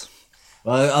just.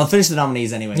 Well, I'll finish the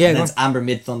nominees anyway. Yeah, and then it's Amber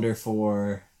Midthunder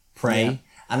for Prey. Yeah.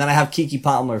 And then I have Kiki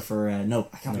Palmer for Nope.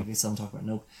 I can't believe someone talk about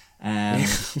Nope.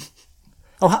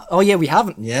 Oh yeah, we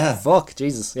haven't. Yeah. Fuck,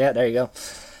 Jesus. Yeah, there you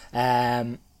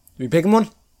go. We picking one?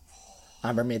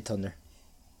 Amber Midthunder.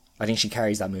 I think she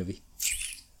carries that movie.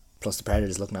 Plus the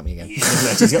Predator's looking at me again.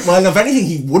 Well, if anything,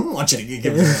 he wouldn't watch it.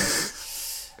 Give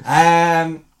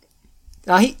it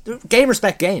game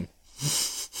respect game.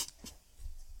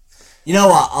 You know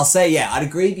what? I'll say I'd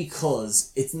agree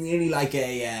because it's nearly like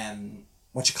a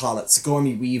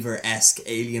Sigourney Weaver-esque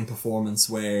alien performance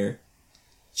where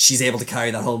she's able to carry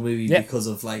that whole movie because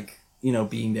of like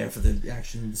being there for the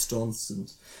action and the stunts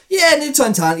and new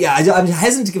time talent. Yeah, I'm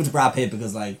hesitant to give it to Brad Pitt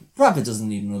because Brad Pitt doesn't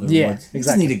need another award. He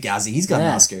doesn't need a Gazzy. He's got an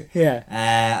Oscar. Yeah.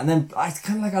 And then I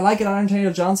like it on Aaron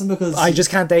Taylor Johnson because I just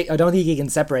can't. I don't think you can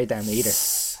separate them either.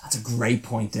 That's a great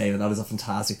point, David. That is a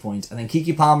fantastic point. And then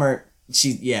Keke Palmer,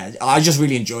 I just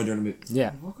really enjoyed her in the movie.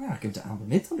 Yeah. What can I give to Amber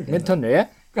Midthunder? Midthunder, yeah.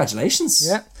 Congratulations.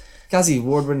 Yeah. Gazzy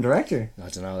award-winning director. I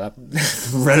don't know that.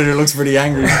 Redditor looks pretty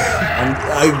angry, and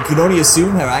I can only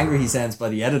assume how angry he sounds by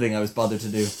the editing I was bothered to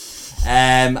do.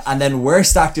 And then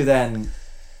worst actor, then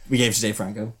we gave to Dave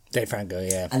Franco. Dave Franco,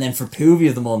 yeah. And then for Poovie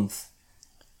of the month,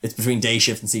 it's between Day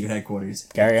Shift and Secret Headquarters.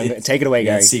 Gary, take it away,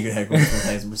 Gary. Secret Headquarters,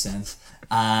 1000%.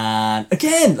 And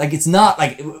again, it's not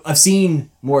I've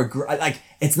seen more.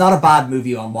 It's not a bad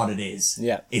movie on what it is.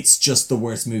 Yeah. It's just the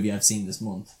worst movie I've seen this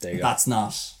month. There you go. That's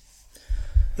not.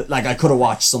 I could have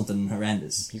watched something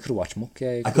horrendous. You could have watched Muck,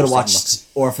 yeah. I could have watched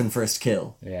Orphan First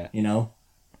Kill. Yeah. I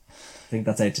think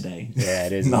that's out today. Yeah,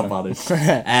 it is. Not bothered.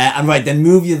 And right, then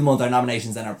movie of the month, our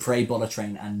nominations then are Prey, Bullet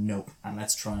Train, and Nope. And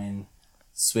let's try and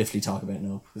swiftly talk about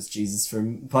Nope. Because Jesus, for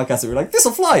podcasts that were like,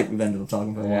 this'll fly, we've ended up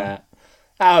talking for a while.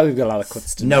 Yeah. We've got a lot of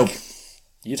cuts to Nope. make.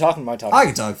 You talking, my talking? I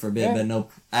could talk for a bit about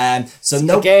Nope. So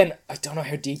Nope. Again, I don't know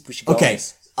how deep we should go. Okay,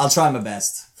 I'll try my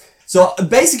best. So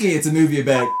basically, it's a movie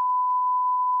about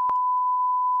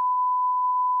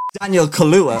Daniel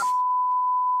Kaluuya,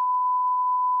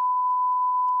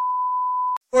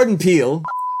 Jordan Peele.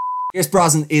 Pierce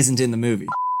Brosnan isn't in the movie.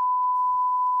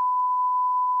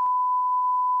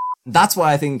 That's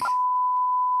why I think.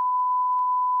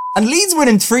 And Leeds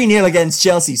winning 3-0 against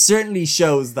Chelsea certainly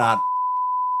shows that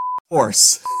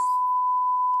horse.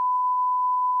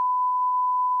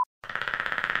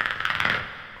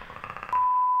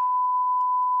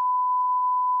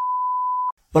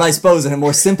 But I suppose in a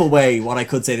more simple way, what I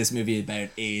could say this movie about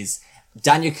is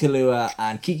Daniel Kaluuya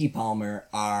and Keke Palmer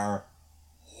are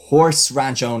horse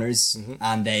ranch owners,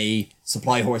 and they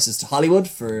supply horses to Hollywood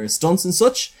for stunts and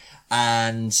such.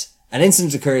 And an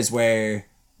incident occurs where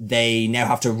they now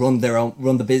have to run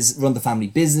the family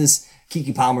business.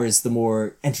 Keke Palmer is the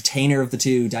more entertainer of the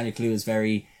two. Daniel Kaluuya is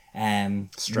very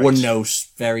one note,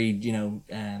 very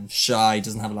shy,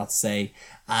 doesn't have a lot to say,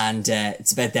 and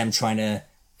it's about them trying to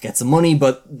get some money,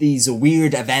 but these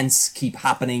weird events keep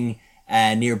happening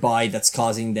nearby that's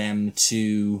causing them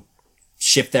to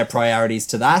shift their priorities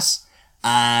to that.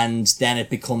 And then it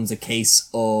becomes a case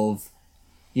of,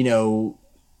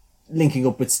 linking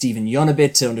up with Stephen Yeun a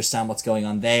bit to understand what's going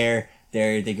on there.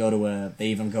 They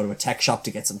even go to a tech shop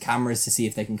to get some cameras to see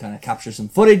if they can kind of capture some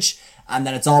footage. And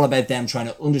then it's all about them trying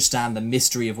to understand the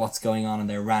mystery of what's going on in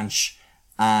their ranch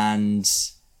and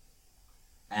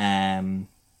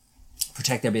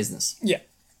protect their business. Yeah.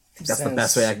 That's the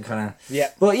best way I can kind of... Yeah.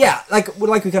 But yeah, like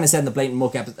we kind of said in the Blatant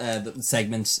Muck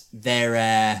segment,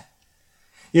 they're...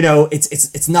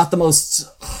 it's not the most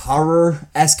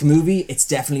horror-esque movie. It's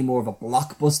definitely more of a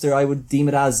blockbuster, I would deem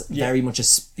it as. Yeah. Very much a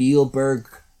Spielberg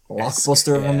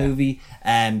blockbuster of a movie.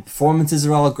 Performances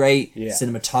are all great. Yeah.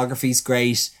 Cinematography's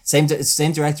great. Same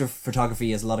director of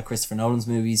photography as a lot of Christopher Nolan's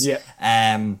movies.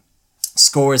 Yeah.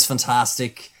 Score is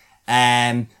fantastic.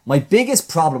 My biggest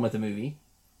problem with the movie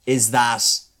is that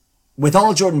with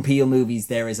all Jordan Peele movies,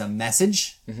 there is a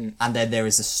message and then there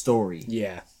is a story.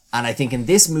 Yeah. And I think in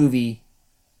this movie,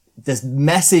 the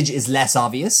message is less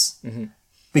obvious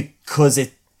because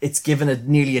it's given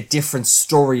nearly a different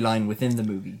storyline within the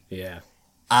movie. Yeah.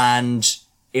 And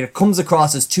it comes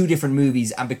across as two different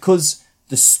movies, and because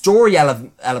the story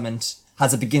element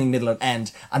has a beginning, middle, and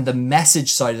end, and the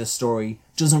message side of the story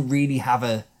doesn't really have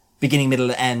a beginning,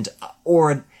 middle, and end,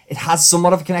 or it has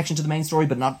somewhat of a connection to the main story,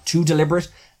 but not too deliberate,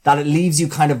 that it leaves you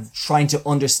kind of trying to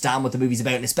understand what the movie's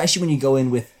about, and especially when you go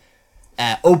in with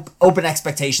open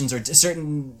expectations or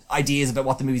certain ideas about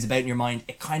what the movie's about in your mind,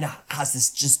 it kind of has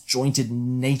this just jointed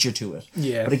nature to it.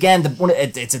 Yeah. But again,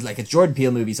 it's like a Jordan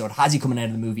Peele movie, so it has you coming out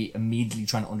of the movie immediately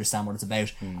trying to understand what it's about,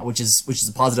 which is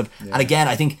a positive. Yeah. And again,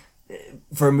 I think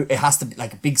it has to be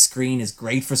like a big screen is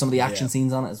great for some of the action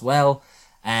scenes on it as well.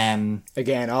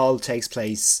 Again, all takes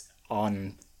place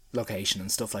on location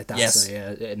and stuff like that. Yes. So yeah,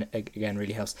 it, again,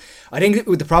 really helps. I think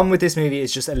the problem with this movie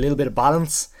is just a little bit of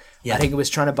balance. Yeah. I think it was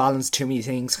trying to balance too many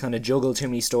things, kind of juggle too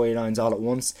many storylines all at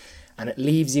once, and it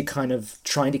leaves you kind of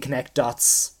trying to connect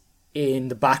dots in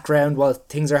the background while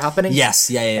things are happening.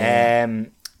 Yes, yeah.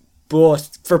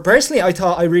 But for personally,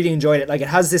 I really enjoyed it. Like, it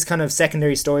has this kind of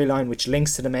secondary storyline which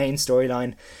links to the main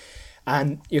storyline,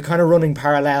 and you're kind of running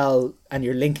parallel and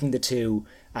you're linking the two,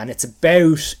 and it's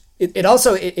about... It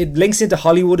also links into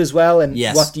Hollywood as well, and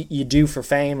what you do for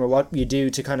fame or what you do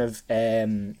to kind of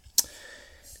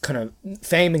kind of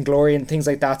fame and glory and things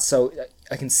like that. So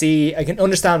I can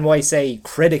understand why, say,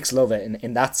 critics love it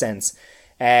in that sense.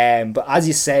 But as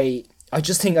you say, I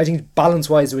think balance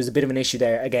wise there was a bit of an issue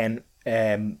there again.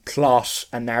 Plot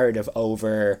and narrative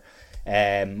over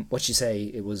what you say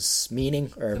it was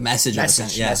meaning or the message of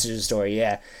the story,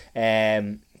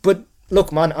 but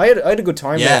look, man, I had a good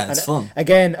time there. Yeah, it's fun.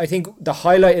 Again, I think the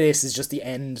highlight of this is just the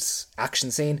end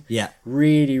action scene. Yeah,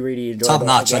 really, really enjoyable. Top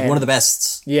notch, again. like one of the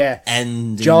best. Yeah,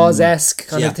 ending. Jaws-esque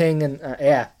kind of thing,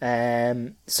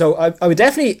 and so I would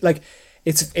definitely like.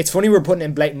 It's funny we're putting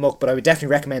in blatant muck, but I would definitely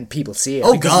recommend people see it.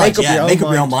 Oh god, make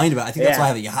up your own mind about it. I think that's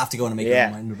Yeah. why you have to go and make your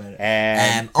own mind about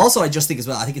it. Also, I just think as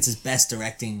well, I think it's his best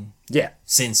directing. Yeah.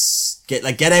 Since Get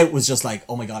Out was just like,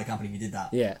 oh my god, I can't believe he did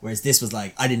that. Yeah. Whereas this was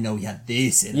like, I didn't know he had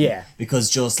this in him. Yeah. Because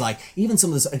just like even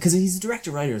some of this, because he's a director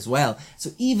writer as well,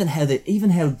 so even how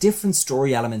different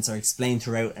story elements are explained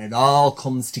throughout, and it all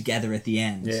comes together at the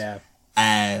end. Yeah.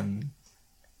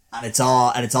 And it's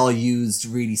all used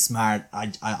really smart. I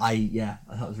thought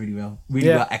it was really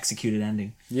well executed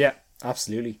ending. Yeah,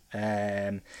 absolutely.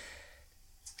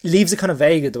 Leaves it kind of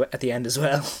vague at the end as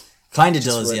well. Kind of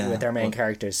does, with our main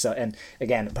characters. So, and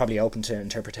again, probably open to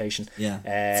interpretation.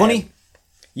 Yeah, funny.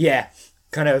 Yeah,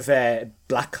 kind of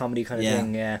black comedy kind of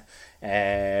thing. Yeah.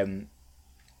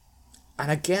 And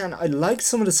again, I like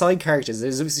some of the side characters.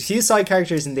 There's a few side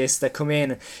characters in this that come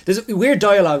in. There's weird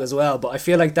dialogue as well, but I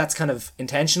feel like that's kind of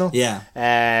intentional. Yeah.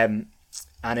 And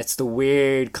it's the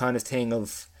weird kind of thing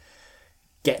of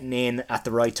getting in at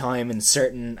the right time in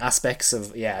certain aspects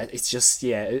of it's just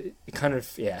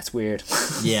it's weird.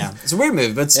 Yeah, it's a weird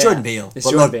movie, but it's Jordan Peele. It's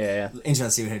Jordan Peele. Yeah. Interesting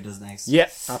to see what he does next. Yeah,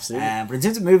 absolutely. But in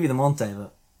terms of movie of the month, David.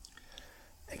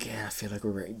 Again, I feel like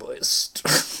we're very biased.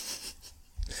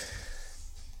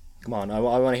 Come on, I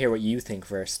want to hear what you think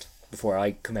first before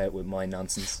I come out with my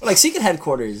nonsense. Well, like Secret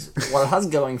Headquarters, what it has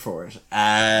going for it,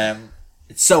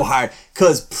 it's so hard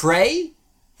because Prey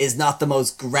is not the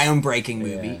most groundbreaking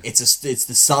movie. Yeah. It's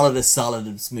the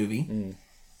solidest movie.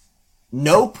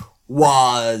 Nope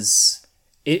was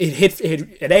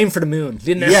it aimed for the moon,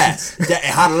 didn't it? Yes, it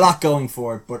had a lot going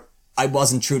for it, but I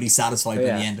wasn't truly satisfied by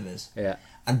the end of it. Yeah.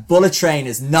 And Bullet Train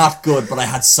is not good, but I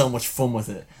had so much fun with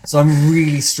it. So I'm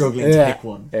really struggling to pick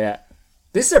one. Yeah.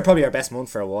 This is probably our best month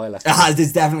for a while. This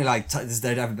is definitely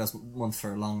the best month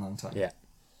for a long time. Yeah.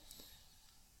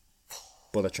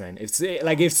 Bullet Train. It's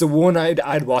the one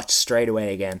I'd watch straight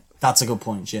away again. That's a good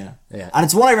point, yeah. Yeah. And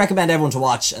it's one I recommend everyone to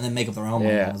watch and then make up their own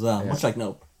mind as well. Much like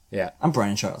Nope. Yeah. I'm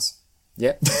Brian Charles.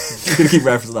 Yeah. I'm gonna keep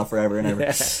referencing that forever and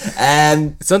ever.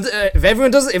 So if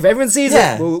everyone sees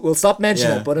it, we'll stop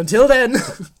mentioning it. But until then,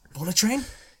 Bullet Train.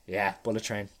 Yeah, Bullet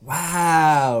Train.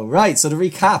 Wow. Right. So to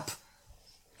recap,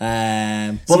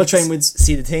 Bullet Train would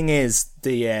see. The thing is,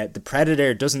 the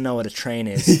Predator doesn't know what a train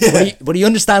is, but he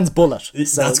understands bullet.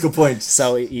 So, that's a good point.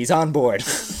 So he's on board.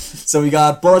 So we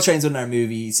got Bullet Train's winning our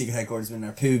movie, Secret Headquarters winning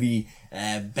our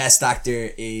PUVI. Best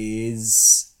actor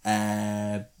is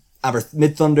Amber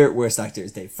Midthunder. Worst actor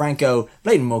is Dave Franco.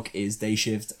 Blatant Muck is Day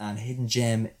Shift, and Hidden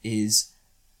Gem is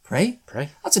Prey.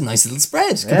 That's a nice little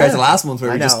spread compared to last month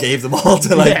where we just gave them all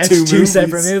to two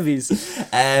separate movies.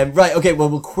 Right, okay, well,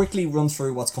 we'll quickly run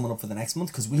through what's coming up for the next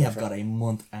month because we have got a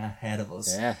month ahead of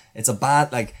us. Yeah. It's a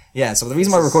bad, so the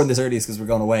reason why we're recording this early is because we're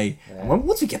going away. Yeah. And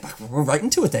once we get back, we're right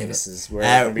into it, David. We're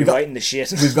going to be writing the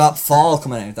shit. We've got Fall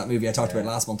coming out, that movie I talked about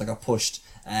last month. I got pushed.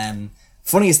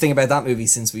 Funniest thing about that movie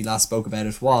since we last spoke about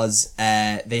it was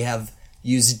they have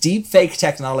used deepfake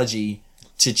technology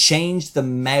to change the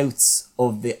mouths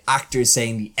of the actors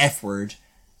saying the F word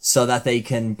so that they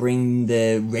can bring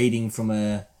the rating from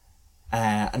an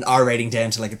R rating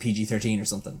down to like a PG-13 or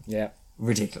something. Yeah.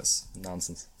 Ridiculous.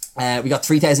 Nonsense. We got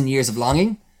 3,000 Years of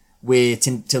Longing with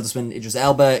Tilda Swinton, Idris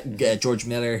Elba, George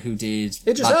Miller, who did...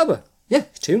 Idris Elba? Yeah.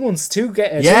 2 months.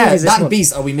 That and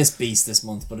Beast. Oh, we missed Beast this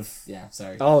month, but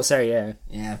sorry. Oh, sorry, yeah.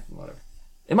 Yeah, whatever.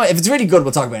 If it's really good,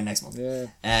 we'll talk about it next month. Yeah.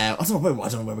 I don't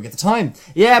know where we get the time.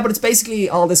 Yeah, but it's basically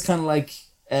all this kind of like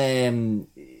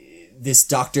this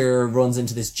doctor runs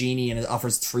into this genie and it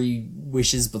offers 3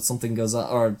 wishes, but something goes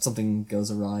awry.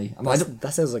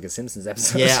 That sounds like a Simpsons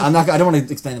episode. Yeah, I don't want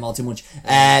to explain them all too much.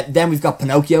 Then we've got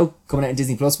Pinocchio coming out in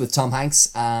Disney Plus with Tom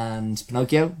Hanks and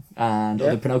Pinocchio and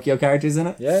other Pinocchio characters in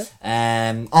it. Yeah.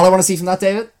 All I want to see from that,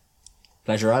 David,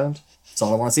 Pleasure Island. That's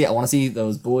all I want to see. I want to see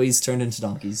those boys turned into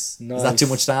donkeys. Nice. Is that too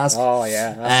much to ask? Oh,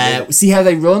 yeah. See how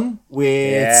they run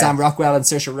with Sam Rockwell and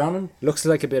Saoirse Ronan? Looks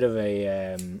like a bit of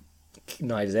a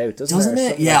Knives Out, doesn't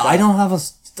it? Yeah, like I don't have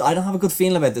a good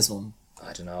feeling about this one.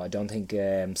 I don't know. I don't think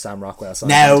Sam Rockwell.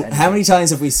 Now, how many times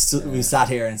have we sat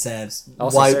here and said,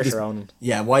 also why? Saoirse Ronan.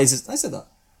 Yeah, why is this? I said that.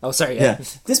 Oh, sorry. Yeah,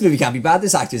 this movie can't be bad.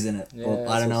 This actor's in it. Yeah, Well,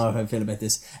 I don't so- know how I feel about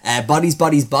this. Bodies,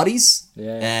 Bodies, Bodies.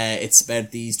 Yeah. It's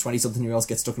about these 20-something-year-olds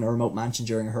get stuck in a remote mansion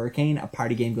during a hurricane. A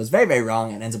party game goes very, very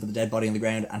wrong and ends up with a dead body on the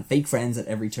ground and fake friends at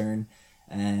every turn.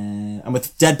 And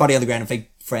with dead body on the ground and fake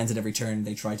friends at every turn,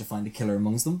 they try to find the killer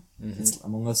amongst them. It's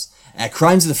Among Us.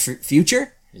 Crimes of the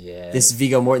Future. Yeah. This is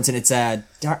Viggo Mortensen. It's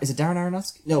is it Darren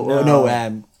Aronofsky? No.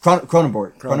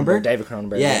 Cronenberg. David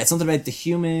Cronenberg. Yeah, it's something about the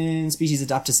human species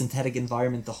adapt to synthetic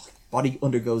environment. The body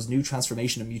undergoes new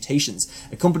transformation and mutations.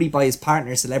 Accompanied by his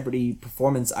partner, celebrity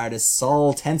performance artist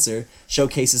Saul Tenser,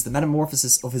 showcases the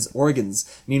metamorphosis of his organs.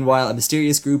 Meanwhile, a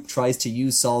mysterious group tries to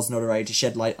use Saul's notoriety to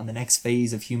shed light on the next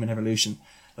phase of human evolution.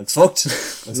 Looks fucked.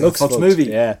 Looks like a fucked movie.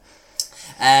 Yeah.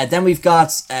 Then we've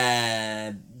got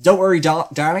Don't Worry,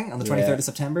 Darling on the 23rd Yeah. of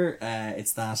September.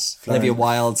 It's that Olivia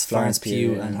Wilde, Florence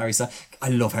Pugh, yeah. and Harry Styles. I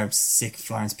love how sick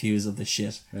Florence Pugh is of this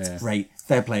shit. Yeah. It's great.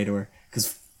 Fair play to her.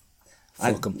 Because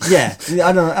Fuck 'em. yeah,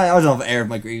 I don't know if I aired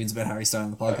my grievance about Harry Styles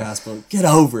on the podcast, but get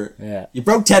over it. Yeah. You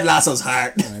broke Ted Lasso's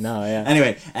heart. I know, yeah.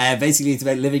 Anyway, basically it's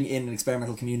about living in an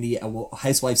experimental community. A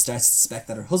housewife starts to suspect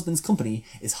that her husband's company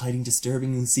is hiding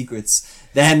disturbing secrets.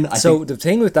 Then The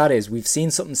thing with that is we've seen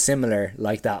something similar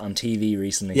like that on TV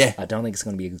recently. Yeah. I don't think it's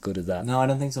going to be as good as that. No, I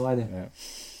don't think so either. Yeah.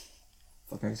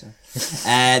 Fuck Harry Styles.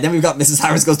 Then we've got Mrs.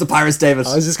 Harris Goes to Paris, David.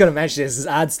 I was just going to mention this. This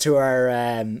adds to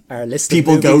our list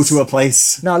People of go movies. to a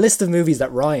place. No, a list of movies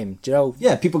that rhyme. Do you know?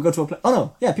 Yeah, people go to a place. Oh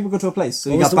no, yeah, people go to a place.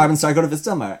 So you was got the- Barb and Star go to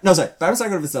Vistelmar. No, sorry, Barb and Star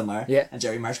go to Vistelmar. Yeah. And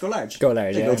Jerry Marsh go large. Go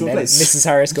large. They Yeah. go to And a then place. Mrs.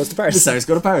 Harris goes to Paris. Mrs. Harris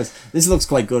go to Paris. This looks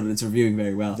quite good and it's reviewing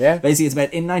very well. Yeah. Basically, it's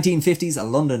about in 1950s,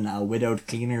 London, a widowed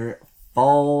cleaning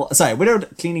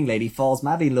lady falls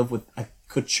madly in love with a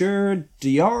couture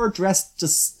Dior dress.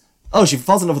 She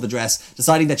falls in love with the dress,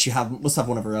 deciding that she must have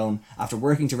one of her own. After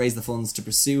working to raise the funds to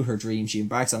pursue her dream, she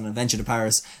embarks on an adventure to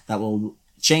Paris that will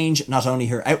change not only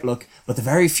her outlook, but the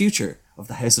very future of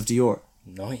the House of Dior.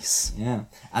 Nice. Yeah.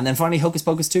 And then finally, Hocus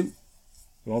Pocus 2.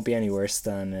 It won't be any worse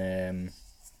than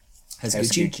House House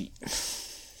Gucci.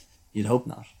 Gucci. You'd hope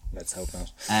not. Let's hope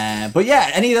not. But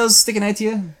yeah, any of those sticking out to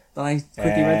you that I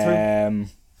quickly read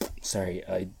through? Sorry,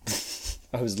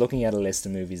 I was looking at a list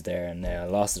of movies there and I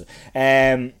lost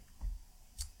it.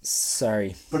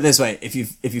 Sorry. Put it this way: if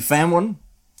you found one,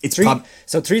 it's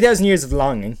 3,000 Years of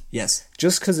Longing. yes,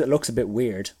 Just because it looks a bit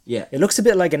weird. Yeah. It looks a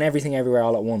bit like an Everything Everywhere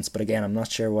All at Once, but again, I'm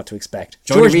not sure what to expect.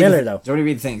 Do you want George me to read Miller, the- though. Do you want me to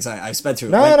read the things? I sped through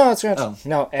it. No, right? no, it's great. Oh.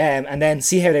 No, and then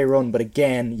See How They Run, but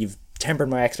again, you've tempered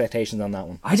my expectations on that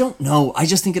one. I don't know. I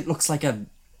just think it looks like a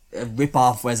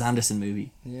rip-off Wes Anderson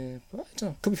movie. Yeah, but I don't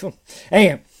know. Could be fun.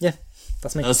 Anyway, yeah,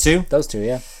 that's me. Those two? Those two,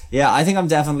 yeah. Yeah, I think I'm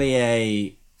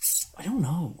definitely I don't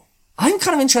know. I'm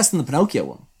kind of interested in the Pinocchio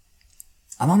one.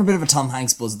 I'm on a bit of a Tom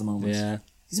Hanks buzz at the moment. Yeah.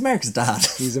 He's America's dad.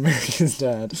 He's America's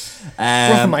dad.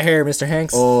 Fluffing my hair, Mr.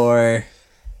 Hanks. Or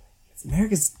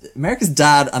America's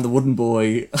Dad and the Wooden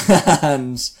Boy,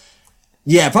 and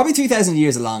yeah, probably 3,000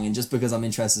 Years Along. And just because I'm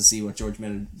interested to see what George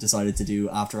Miller decided to do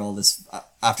after all this,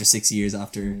 after 6 years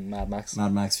after Mad Max.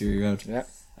 Mad Max Fury Road. Yeah.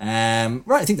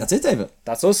 Right, I think that's it, David.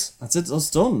 That's us. That's it. Us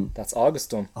done. That's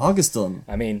August done. August done.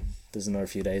 I mean, there's another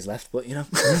few days left, but you know.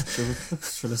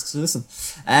 For listen.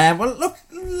 Well, look,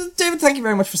 David, thank you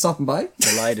very much for stopping by.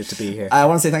 Delighted to be here. I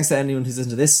want to say thanks to anyone who's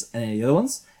listened to this and any of the other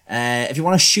ones. If you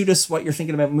want to shoot us what you're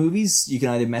thinking about movies, you can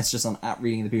either message us on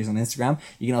 @ReadingThePeers on Instagram.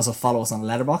 You can also follow us on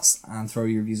Letterboxd and throw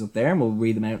your reviews up there, and we'll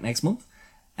read them out next month.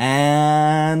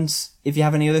 And if you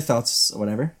have any other thoughts or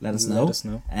whatever, let us know. Let us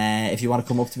know. If you want to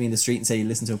come up to me in the street and say you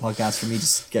listen to a podcast from me,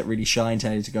 just get really shy and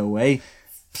tell you to go away,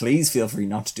 please feel free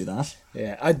not to do that.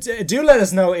 Yeah, do let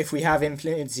us know if we have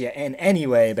influenced you in any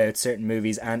way about certain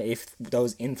movies and if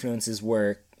those influences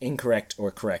were incorrect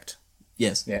or correct.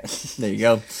 Yes. Yeah. There you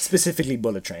go. Specifically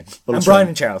Bullet Train. Bullet and Brian Train.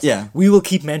 and Charles. Yeah. We will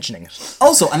keep mentioning it.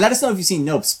 Also, and let us know if you've seen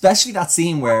Nope, especially that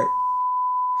scene where